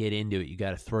get into it. You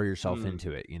got to throw yourself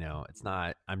into it. It's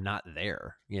not, I'm not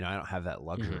there. I don't have that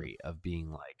luxury of being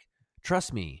like,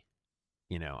 trust me.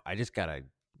 I just got to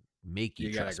make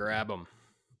you got to grab them.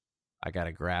 I got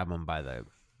to grab them by the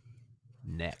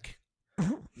neck.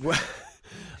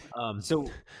 So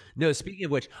no, speaking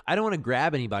of which, I don't want to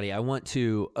grab anybody. I want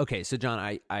to, okay. So John,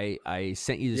 I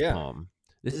sent you this poem.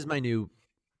 This is my new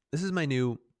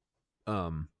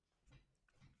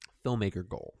filmmaker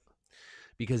goal,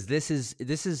 because this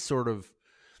is sort of,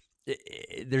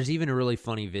 there's even a really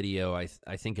funny video. I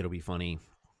think it'll be funny.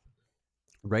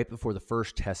 Right before the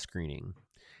first test screening,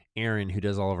 Aaron, who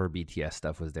does all of our BTS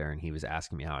stuff, was there, and he was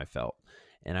asking me how I felt.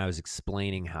 And I was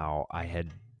explaining how I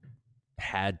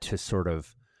had to sort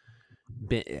of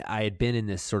I had been in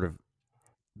this sort of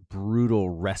brutal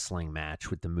wrestling match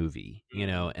with the movie,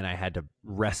 and I had to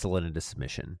wrestle it into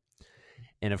submission.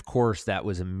 And of course, that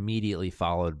was immediately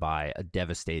followed by a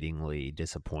devastatingly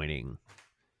disappointing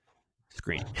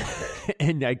screening.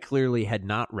 And I clearly had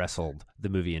not wrestled the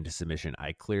movie into submission.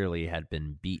 I clearly had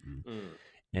been beaten.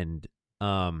 And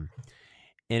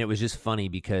it was just funny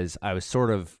because I was sort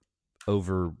of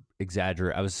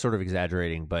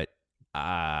exaggerating, but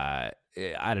I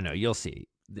don't know. You'll see.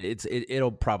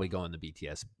 It'll probably go in the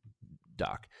BTS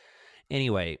doc.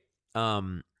 Anyway,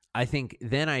 I think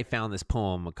then I found this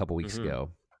poem a couple weeks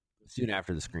ago, soon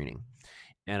after the screening,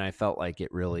 and I feel like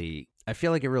it really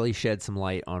shed some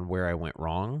light on where I went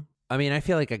wrong. I mean, I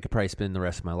feel like I could probably spend the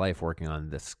rest of my life working on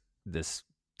this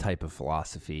type of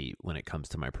philosophy when it comes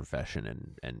to my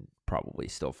profession, and probably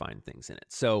still find things in it.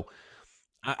 So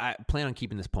I plan on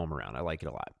keeping this poem around. I like it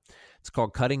a lot. It's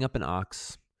called Cutting Up an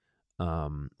Ox,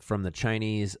 from the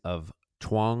Chinese of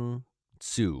Chuang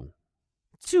Tzu.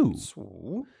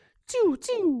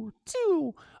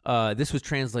 This was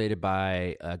translated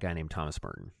by a guy named Thomas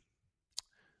Merton.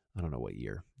 I don't know what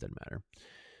year. Doesn't matter.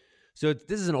 So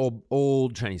this is an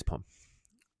old Chinese poem.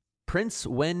 Prince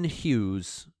Wen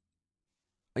Hu's,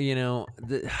 I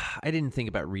didn't think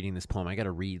about reading this poem. I got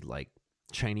to read like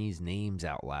Chinese names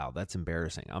out loud. That's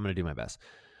embarrassing. I'm going to do my best.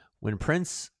 When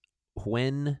Prince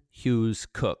Huen Hughes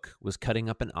Cook was cutting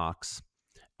up an ox,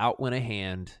 out went a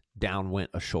hand, down went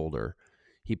a shoulder.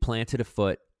 He planted a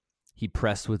foot. He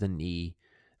pressed with a knee.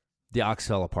 The ox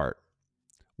fell apart.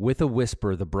 With a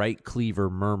whisper, the bright cleaver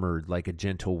murmured like a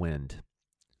gentle wind.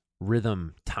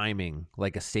 Rhythm, timing,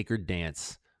 like a sacred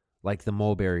dance, like the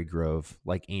mulberry grove,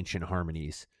 like ancient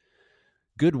harmonies.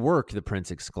 Good work, the prince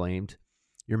exclaimed.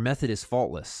 Your method is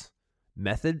faultless.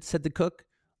 Method, said the cook,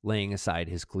 laying aside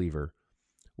his cleaver.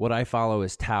 What I follow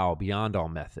is Tao beyond all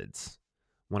methods.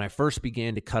 When I first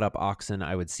began to cut up oxen,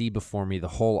 I would see before me the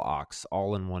whole ox,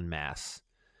 all in one mass.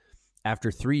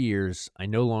 After 3 years, I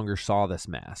no longer saw this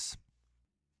mass.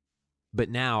 But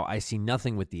now I see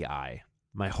nothing with the eye.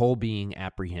 My whole being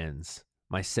apprehends.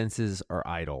 My senses are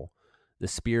idle. The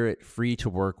spirit, free to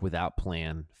work without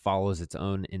plan, follows its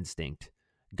own instinct,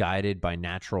 guided by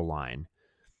natural line.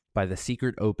 By the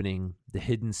secret opening, the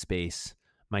hidden space,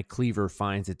 my cleaver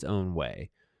finds its own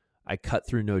way. I cut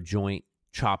through no joint,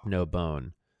 chop no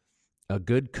bone. A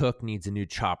good cook needs a new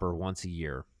chopper once a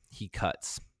year. He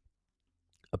cuts.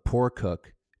 A poor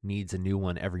cook needs a new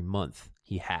one every month.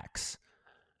 He hacks.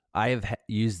 I have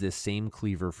used this same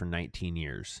cleaver for 19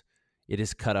 years. It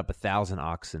has cut up 1,000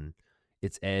 oxen.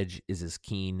 Its edge is as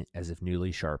keen as if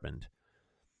newly sharpened.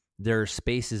 There are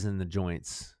spaces in the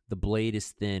joints. The blade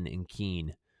is thin and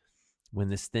keen. When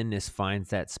this thinness finds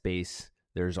that space,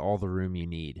 there is all the room you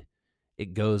need.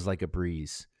 It goes like a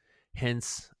breeze.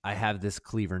 Hence, I have this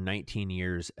cleaver 19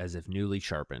 years as if newly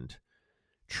sharpened.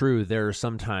 True, there are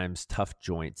sometimes tough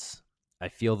joints. I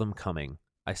feel them coming.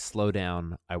 I slow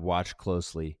down. I watch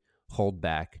closely, hold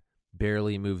back,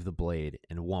 barely move the blade,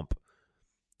 and whump.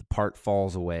 The part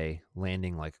falls away,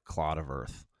 landing like a clod of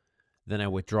earth. Then I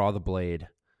withdraw the blade.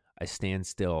 I stand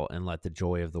still and let the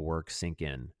joy of the work sink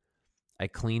in. I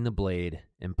clean the blade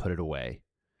and put it away.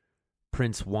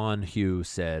 Prince Wan Hu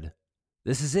said,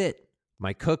 "This is it.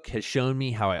 My cook has shown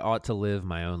me how I ought to live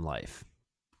my own life."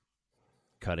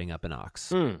 Cutting up an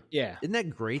ox. Yeah. Isn't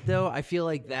that great, though? I feel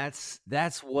like that's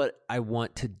what I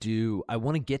want to do. I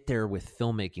want to get there with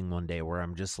filmmaking one day where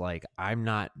I'm just like, I'm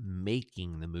not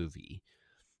making the movie.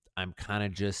 I'm kind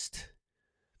of just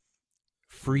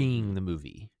freeing the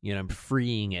movie. You know, I'm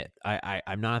freeing it.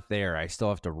 I'm not there. I still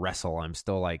have to wrestle. I'm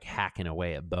still like hacking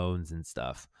away at bones and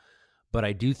stuff. But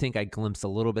I do think I glimpsed a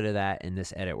little bit of that in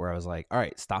this edit where I was like, all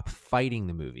right, stop fighting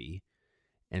the movie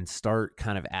and start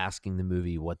kind of asking the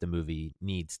movie what the movie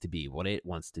needs to be, what it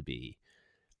wants to be,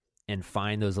 and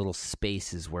find those little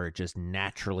spaces where it just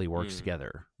naturally works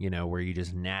together, you know, where you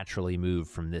just naturally move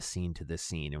from this scene to this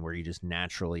scene and where you just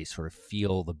naturally sort of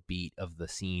feel the beat of the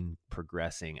scene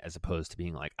progressing as opposed to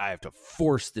being like, I have to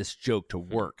force this joke to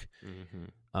work.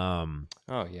 Oh,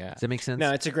 yeah. Does that make sense?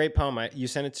 No, it's a great poem. You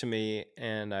sent it to me,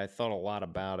 and I thought a lot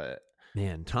about it.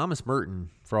 Man, Thomas Merton,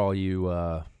 for all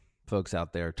you folks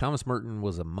out there, Thomas Merton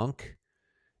was a monk,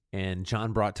 and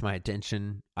John brought to my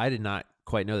attention, I did not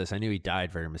quite know this. I knew he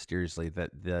died very mysteriously,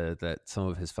 that some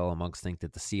of his fellow monks think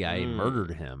that the CIA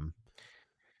murdered him,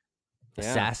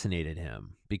 assassinated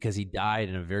him, because he died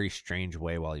in a very strange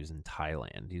way while he was in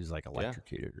Thailand. He was like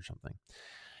electrocuted or something.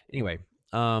 Anyway,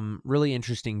 really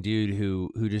interesting dude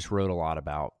who just wrote a lot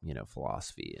about, you know,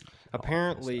 philosophy and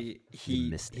apparently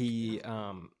he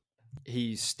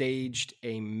staged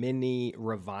a mini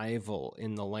revival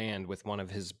in the land with one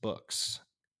of his books.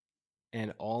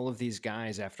 And all of these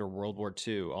guys after World War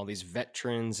II, all these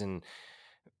veterans and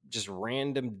just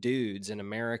random dudes in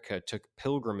America took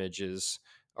pilgrimages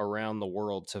around the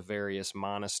world to various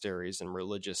monasteries and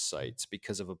religious sites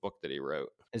because of a book that he wrote,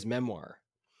 his memoir.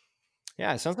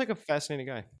 Yeah, it sounds like a fascinating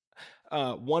guy.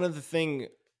 One of the thing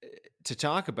to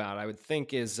talk about, I would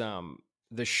think, is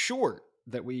the short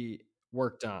that we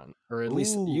worked on, or at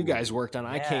least you guys worked on.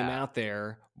 I came out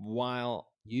there while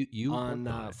you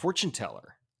on Fortune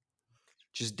Teller,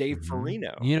 just Dave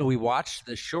Farino. You know, we watched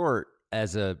the short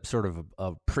as a sort of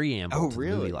a preamble to the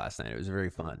movie last night. It was very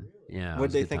fun. Yeah.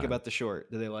 What did they think about the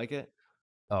short? Did they like it?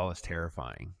 Oh, it's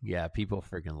terrifying. Yeah, people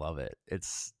freaking love it.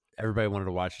 Everybody wanted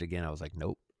to watch it again. I was like,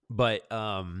 nope. But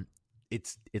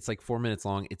it's like 4 minutes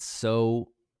long. It's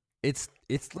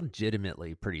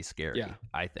legitimately pretty scary,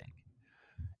 I think.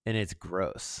 And it's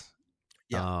gross.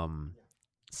 Yeah.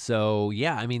 So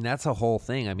yeah, I mean, that's a whole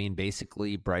thing. I mean,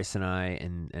 basically Bryce and I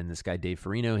and this guy, Dave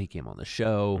Farino, he came on the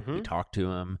show. We talked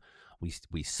to him.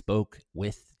 We spoke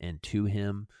with and to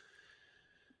him.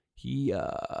 He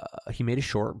made a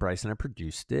short. Bryce and I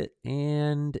produced it,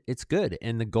 and it's good.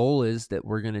 And the goal is that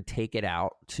we're going to take it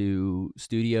out to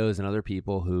studios and other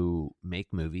people who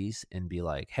make movies and be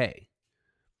like, hey,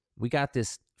 we got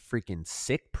this freaking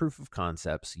sick proof of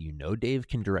concepts. You know Dave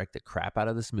can direct the crap out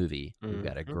of this movie. We've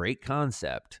got a great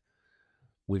concept.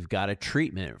 We've got a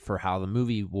treatment for how the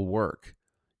movie will work.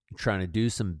 You're trying to do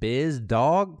some biz,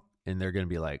 dog? And they're going to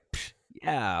be like,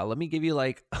 yeah, let me give you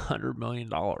like $100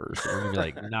 million. And we're going to be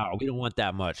like, no, we don't want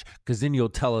that much, because then you'll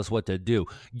tell us what to do.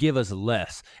 Give us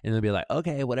less. And they'll be like,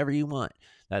 okay, whatever you want.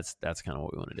 That's kind of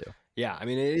what we want to do. Yeah, I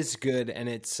mean, it is good, and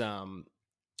it's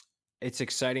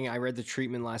exciting. I read the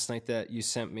treatment last night that you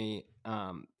sent me.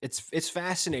 It's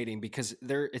fascinating because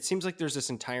it seems like there's this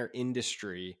entire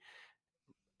industry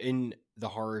in the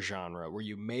horror genre where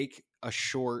you make a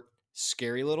short,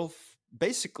 scary little,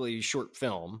 basically short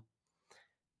film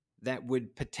that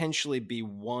would potentially be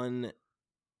one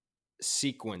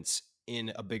sequence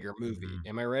in a bigger movie.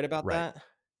 Am I right about that?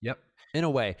 Yep. In a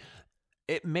way.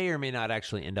 It may or may not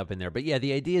actually end up in there, but yeah,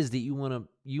 the idea is that you want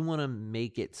to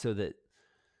make it so that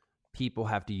people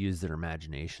have to use their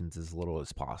imaginations as little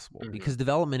as possible, because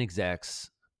development execs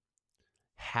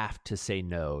have to say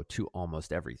no to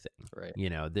almost everything. Right. You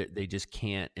know, they just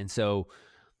can't. And so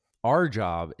our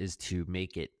job is to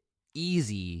make it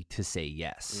easy to say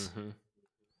yes.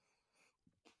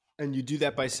 And you do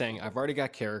that by saying, I've already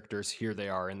got characters. Here they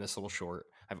are in this little short.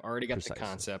 I've already got the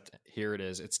concept. Here it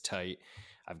is. It's tight.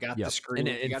 I've got the screen.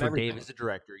 And for Dave as a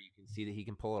director, you can see that he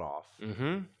can pull it off.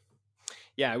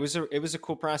 Yeah, it was a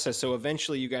cool process. So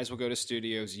eventually you guys will go to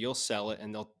studios, you'll sell it,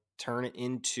 and they'll turn it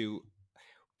into,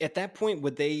 at that point,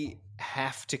 would they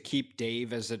have to keep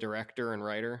Dave as a director and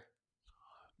writer?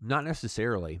 Not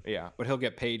necessarily. Yeah, but he'll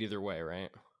get paid either way, right?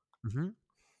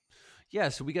 Yeah,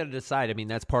 so we got to decide. I mean,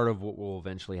 that's part of what we'll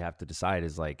eventually have to decide,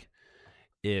 is like,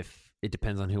 if it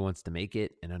depends on who wants to make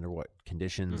it and under what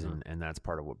conditions. And that's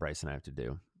part of what Bryce and I have to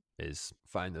do, is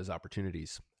find those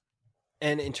opportunities.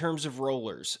 And in terms of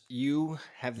rollers, you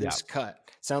have this cut.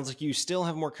 Sounds like you still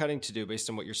have more cutting to do based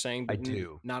on what you're saying. But I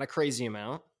do. Not a crazy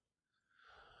amount.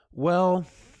 Well,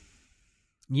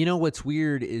 you know what's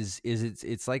weird is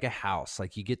it's like a house.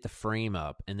 Like, you get the frame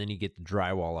up and then you get the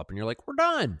drywall up and you're like, we're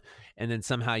done. And then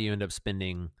somehow you end up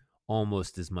spending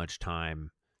almost as much time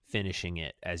finishing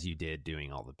it as you did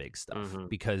doing all the big stuff,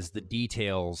 because the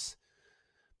details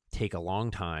take a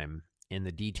long time, and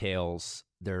the details,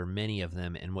 there are many of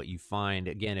them. And what you find,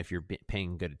 again, if you're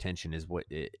paying good attention, is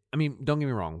I mean, don't get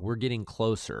me wrong, we're getting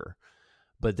closer,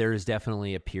 but there is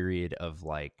definitely a period of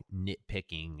like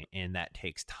nitpicking, and that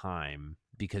takes time,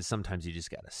 because sometimes you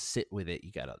just got to sit with it.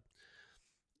 You got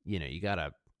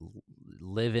to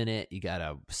live in it. You got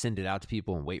to send it out to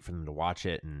people and wait for them to watch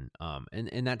it. And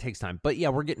that takes time, but yeah,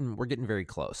 we're getting very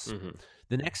close.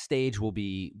 The next stage will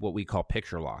be what we call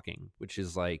picture locking, which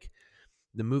is like,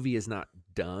 the movie is not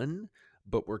done,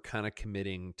 but we're kind of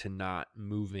committing to not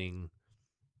moving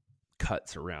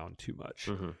cuts around too much,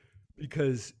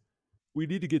 because we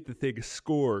need to get the thing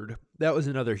scored. That was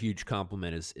another huge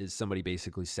compliment, is somebody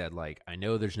basically said, like, I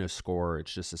know there's no score,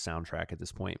 it's just a soundtrack at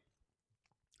this point,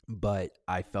 but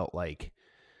I felt like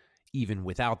even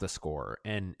without the score,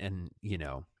 and you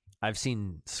know, I've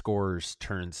seen scores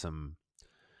turn some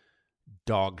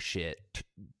dog shit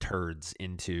turds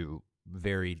into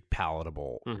very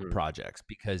palatable projects,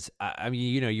 because I mean,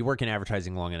 you know, you work in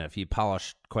advertising long enough, you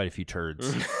polish quite a few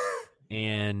turds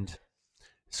and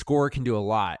score can do a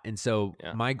lot. And so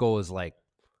my goal is like,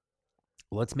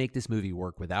 let's make this movie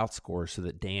work without score, so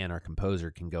that Dan, our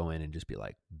composer, can go in and just be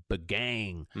like,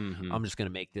 bagang, I'm just going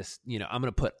to make this, you know, I'm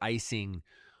going to put icing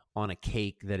on a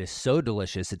cake that is so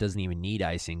delicious it doesn't even need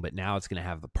icing, but now it's going to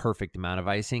have the perfect amount of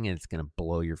icing and it's going to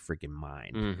blow your freaking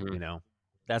mind. You know,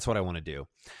 that's what I want to do.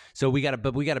 So we got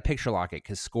to picture lock it,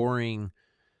 because scoring,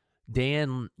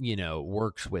 Dan, you know,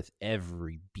 works with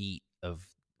every beat of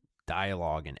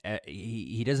dialogue, and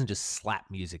he doesn't just slap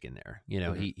music in there. You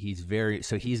know,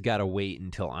 he's got to wait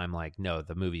until I'm like, no,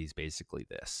 the movie's basically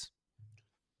this.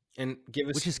 And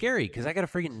which is scary, because I got to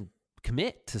freaking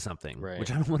commit to something,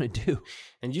 which I don't want to do.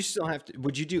 And you still have to.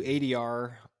 Would you do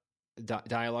ADR,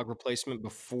 dialogue replacement,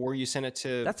 before you send it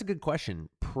to? That's a good question.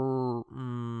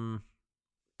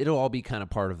 It'll all be kind of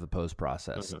part of the post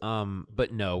process.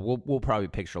 But no, we'll probably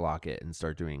picture lock it and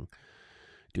start doing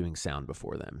sound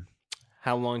before then.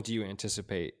 How long do you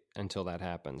anticipate until that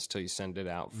happens, till you send it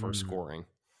out for scoring?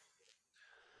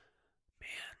 Man,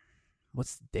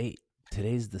 what's the date?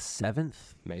 Today's the 7th?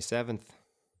 May 7th.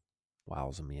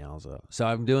 Wowza meowza. So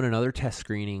I'm doing another test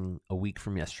screening a week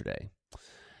from yesterday.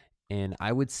 And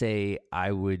I would say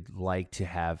I would like to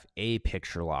have a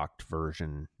picture locked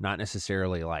version, not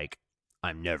necessarily like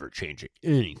I'm never changing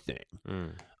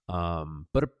anything,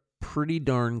 but a pretty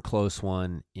darn close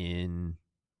one in,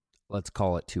 let's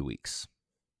call it 2 weeks,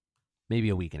 maybe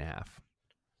a week and a half.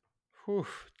 Whew.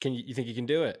 You think you can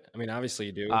do it? I mean, obviously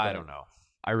you do. I don't know.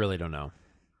 I really don't know.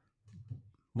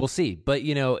 We'll see. But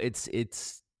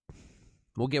it's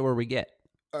we'll get where we get.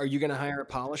 Are you going to hire a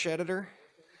polish editor?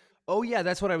 Oh yeah,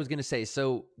 that's what I was going to say.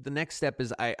 So the next step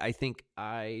is I think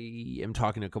I am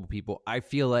talking to a couple people. I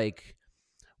feel like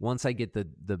once I get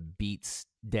the beats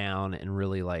down and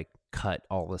really like cut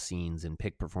all the scenes and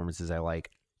pick performances I like,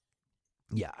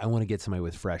 yeah, I want to get somebody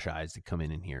with fresh eyes to come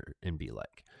in here and be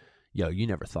like, yo, you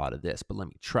never thought of this, but let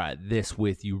me try this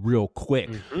with you real quick.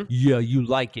 Mm-hmm. Yeah, you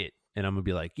like it. And I'm going to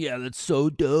be like, yeah, that's so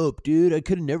dope, dude. I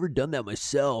could have never done that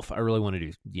myself. I really want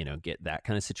to do, get that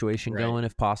kind of situation going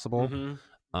if possible. Mm-hmm.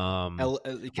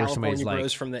 California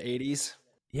Bros from the 80s.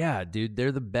 Yeah, dude,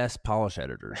 they're the best polish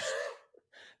editors.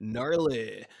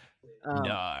 Gnarly.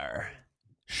 Gnar.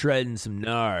 Shredding some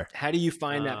gnar. How do you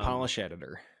find that polish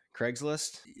editor?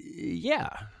 Craigslist? Yeah.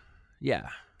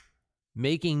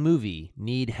 Making movie,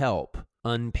 need help,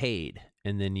 unpaid,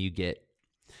 and then you get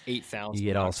 8,000. You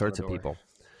get all sorts of people.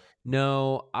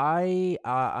 No,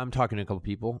 I'm talking to a couple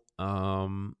people.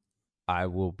 I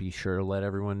will be sure to let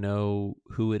everyone know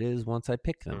who it is once I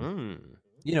pick them.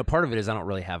 Part of it is I don't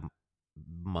really have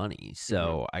money,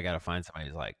 so I got to find somebody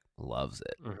who's like loves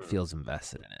it, feels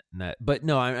invested in it. But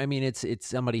no, I mean it's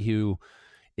somebody who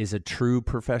is a true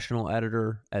professional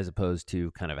editor as opposed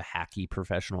to kind of a hacky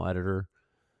professional editor.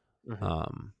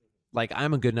 Like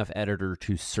I'm a good enough editor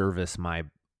to service my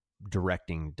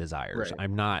directing desires. Right.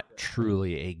 I'm not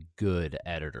truly a good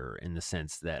editor in the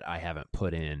sense that I haven't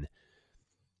put in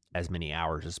as many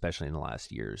hours, especially in the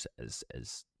last years,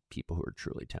 as people who are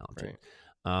truly talented.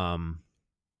 Right.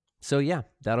 So yeah,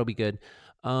 that'll be good.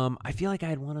 I feel like I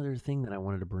had one other thing that I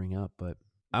wanted to bring up, but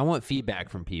I want feedback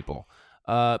from people.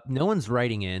 No one's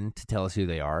writing in to tell us who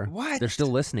they are. What? They're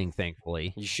still listening,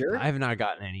 thankfully. You sure? I have not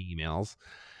gotten any emails.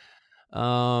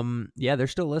 Yeah, they're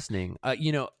still listening.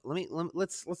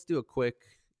 Let's do a quick.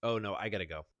 Oh no, I gotta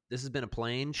go. This has been a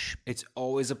plane. It's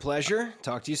always a pleasure.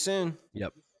 Talk to you soon.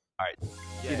 Yep. All right.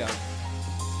 Yeah.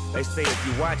 They say if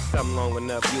you watch something long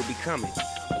enough, you'll become it.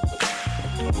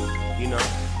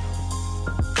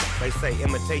 They say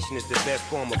imitation is the best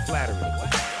form of flattery.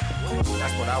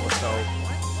 That's what I was told.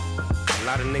 A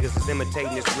lot of niggas is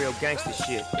imitating this real gangster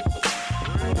shit.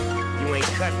 You ain't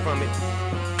cut from it.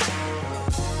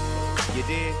 You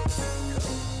did?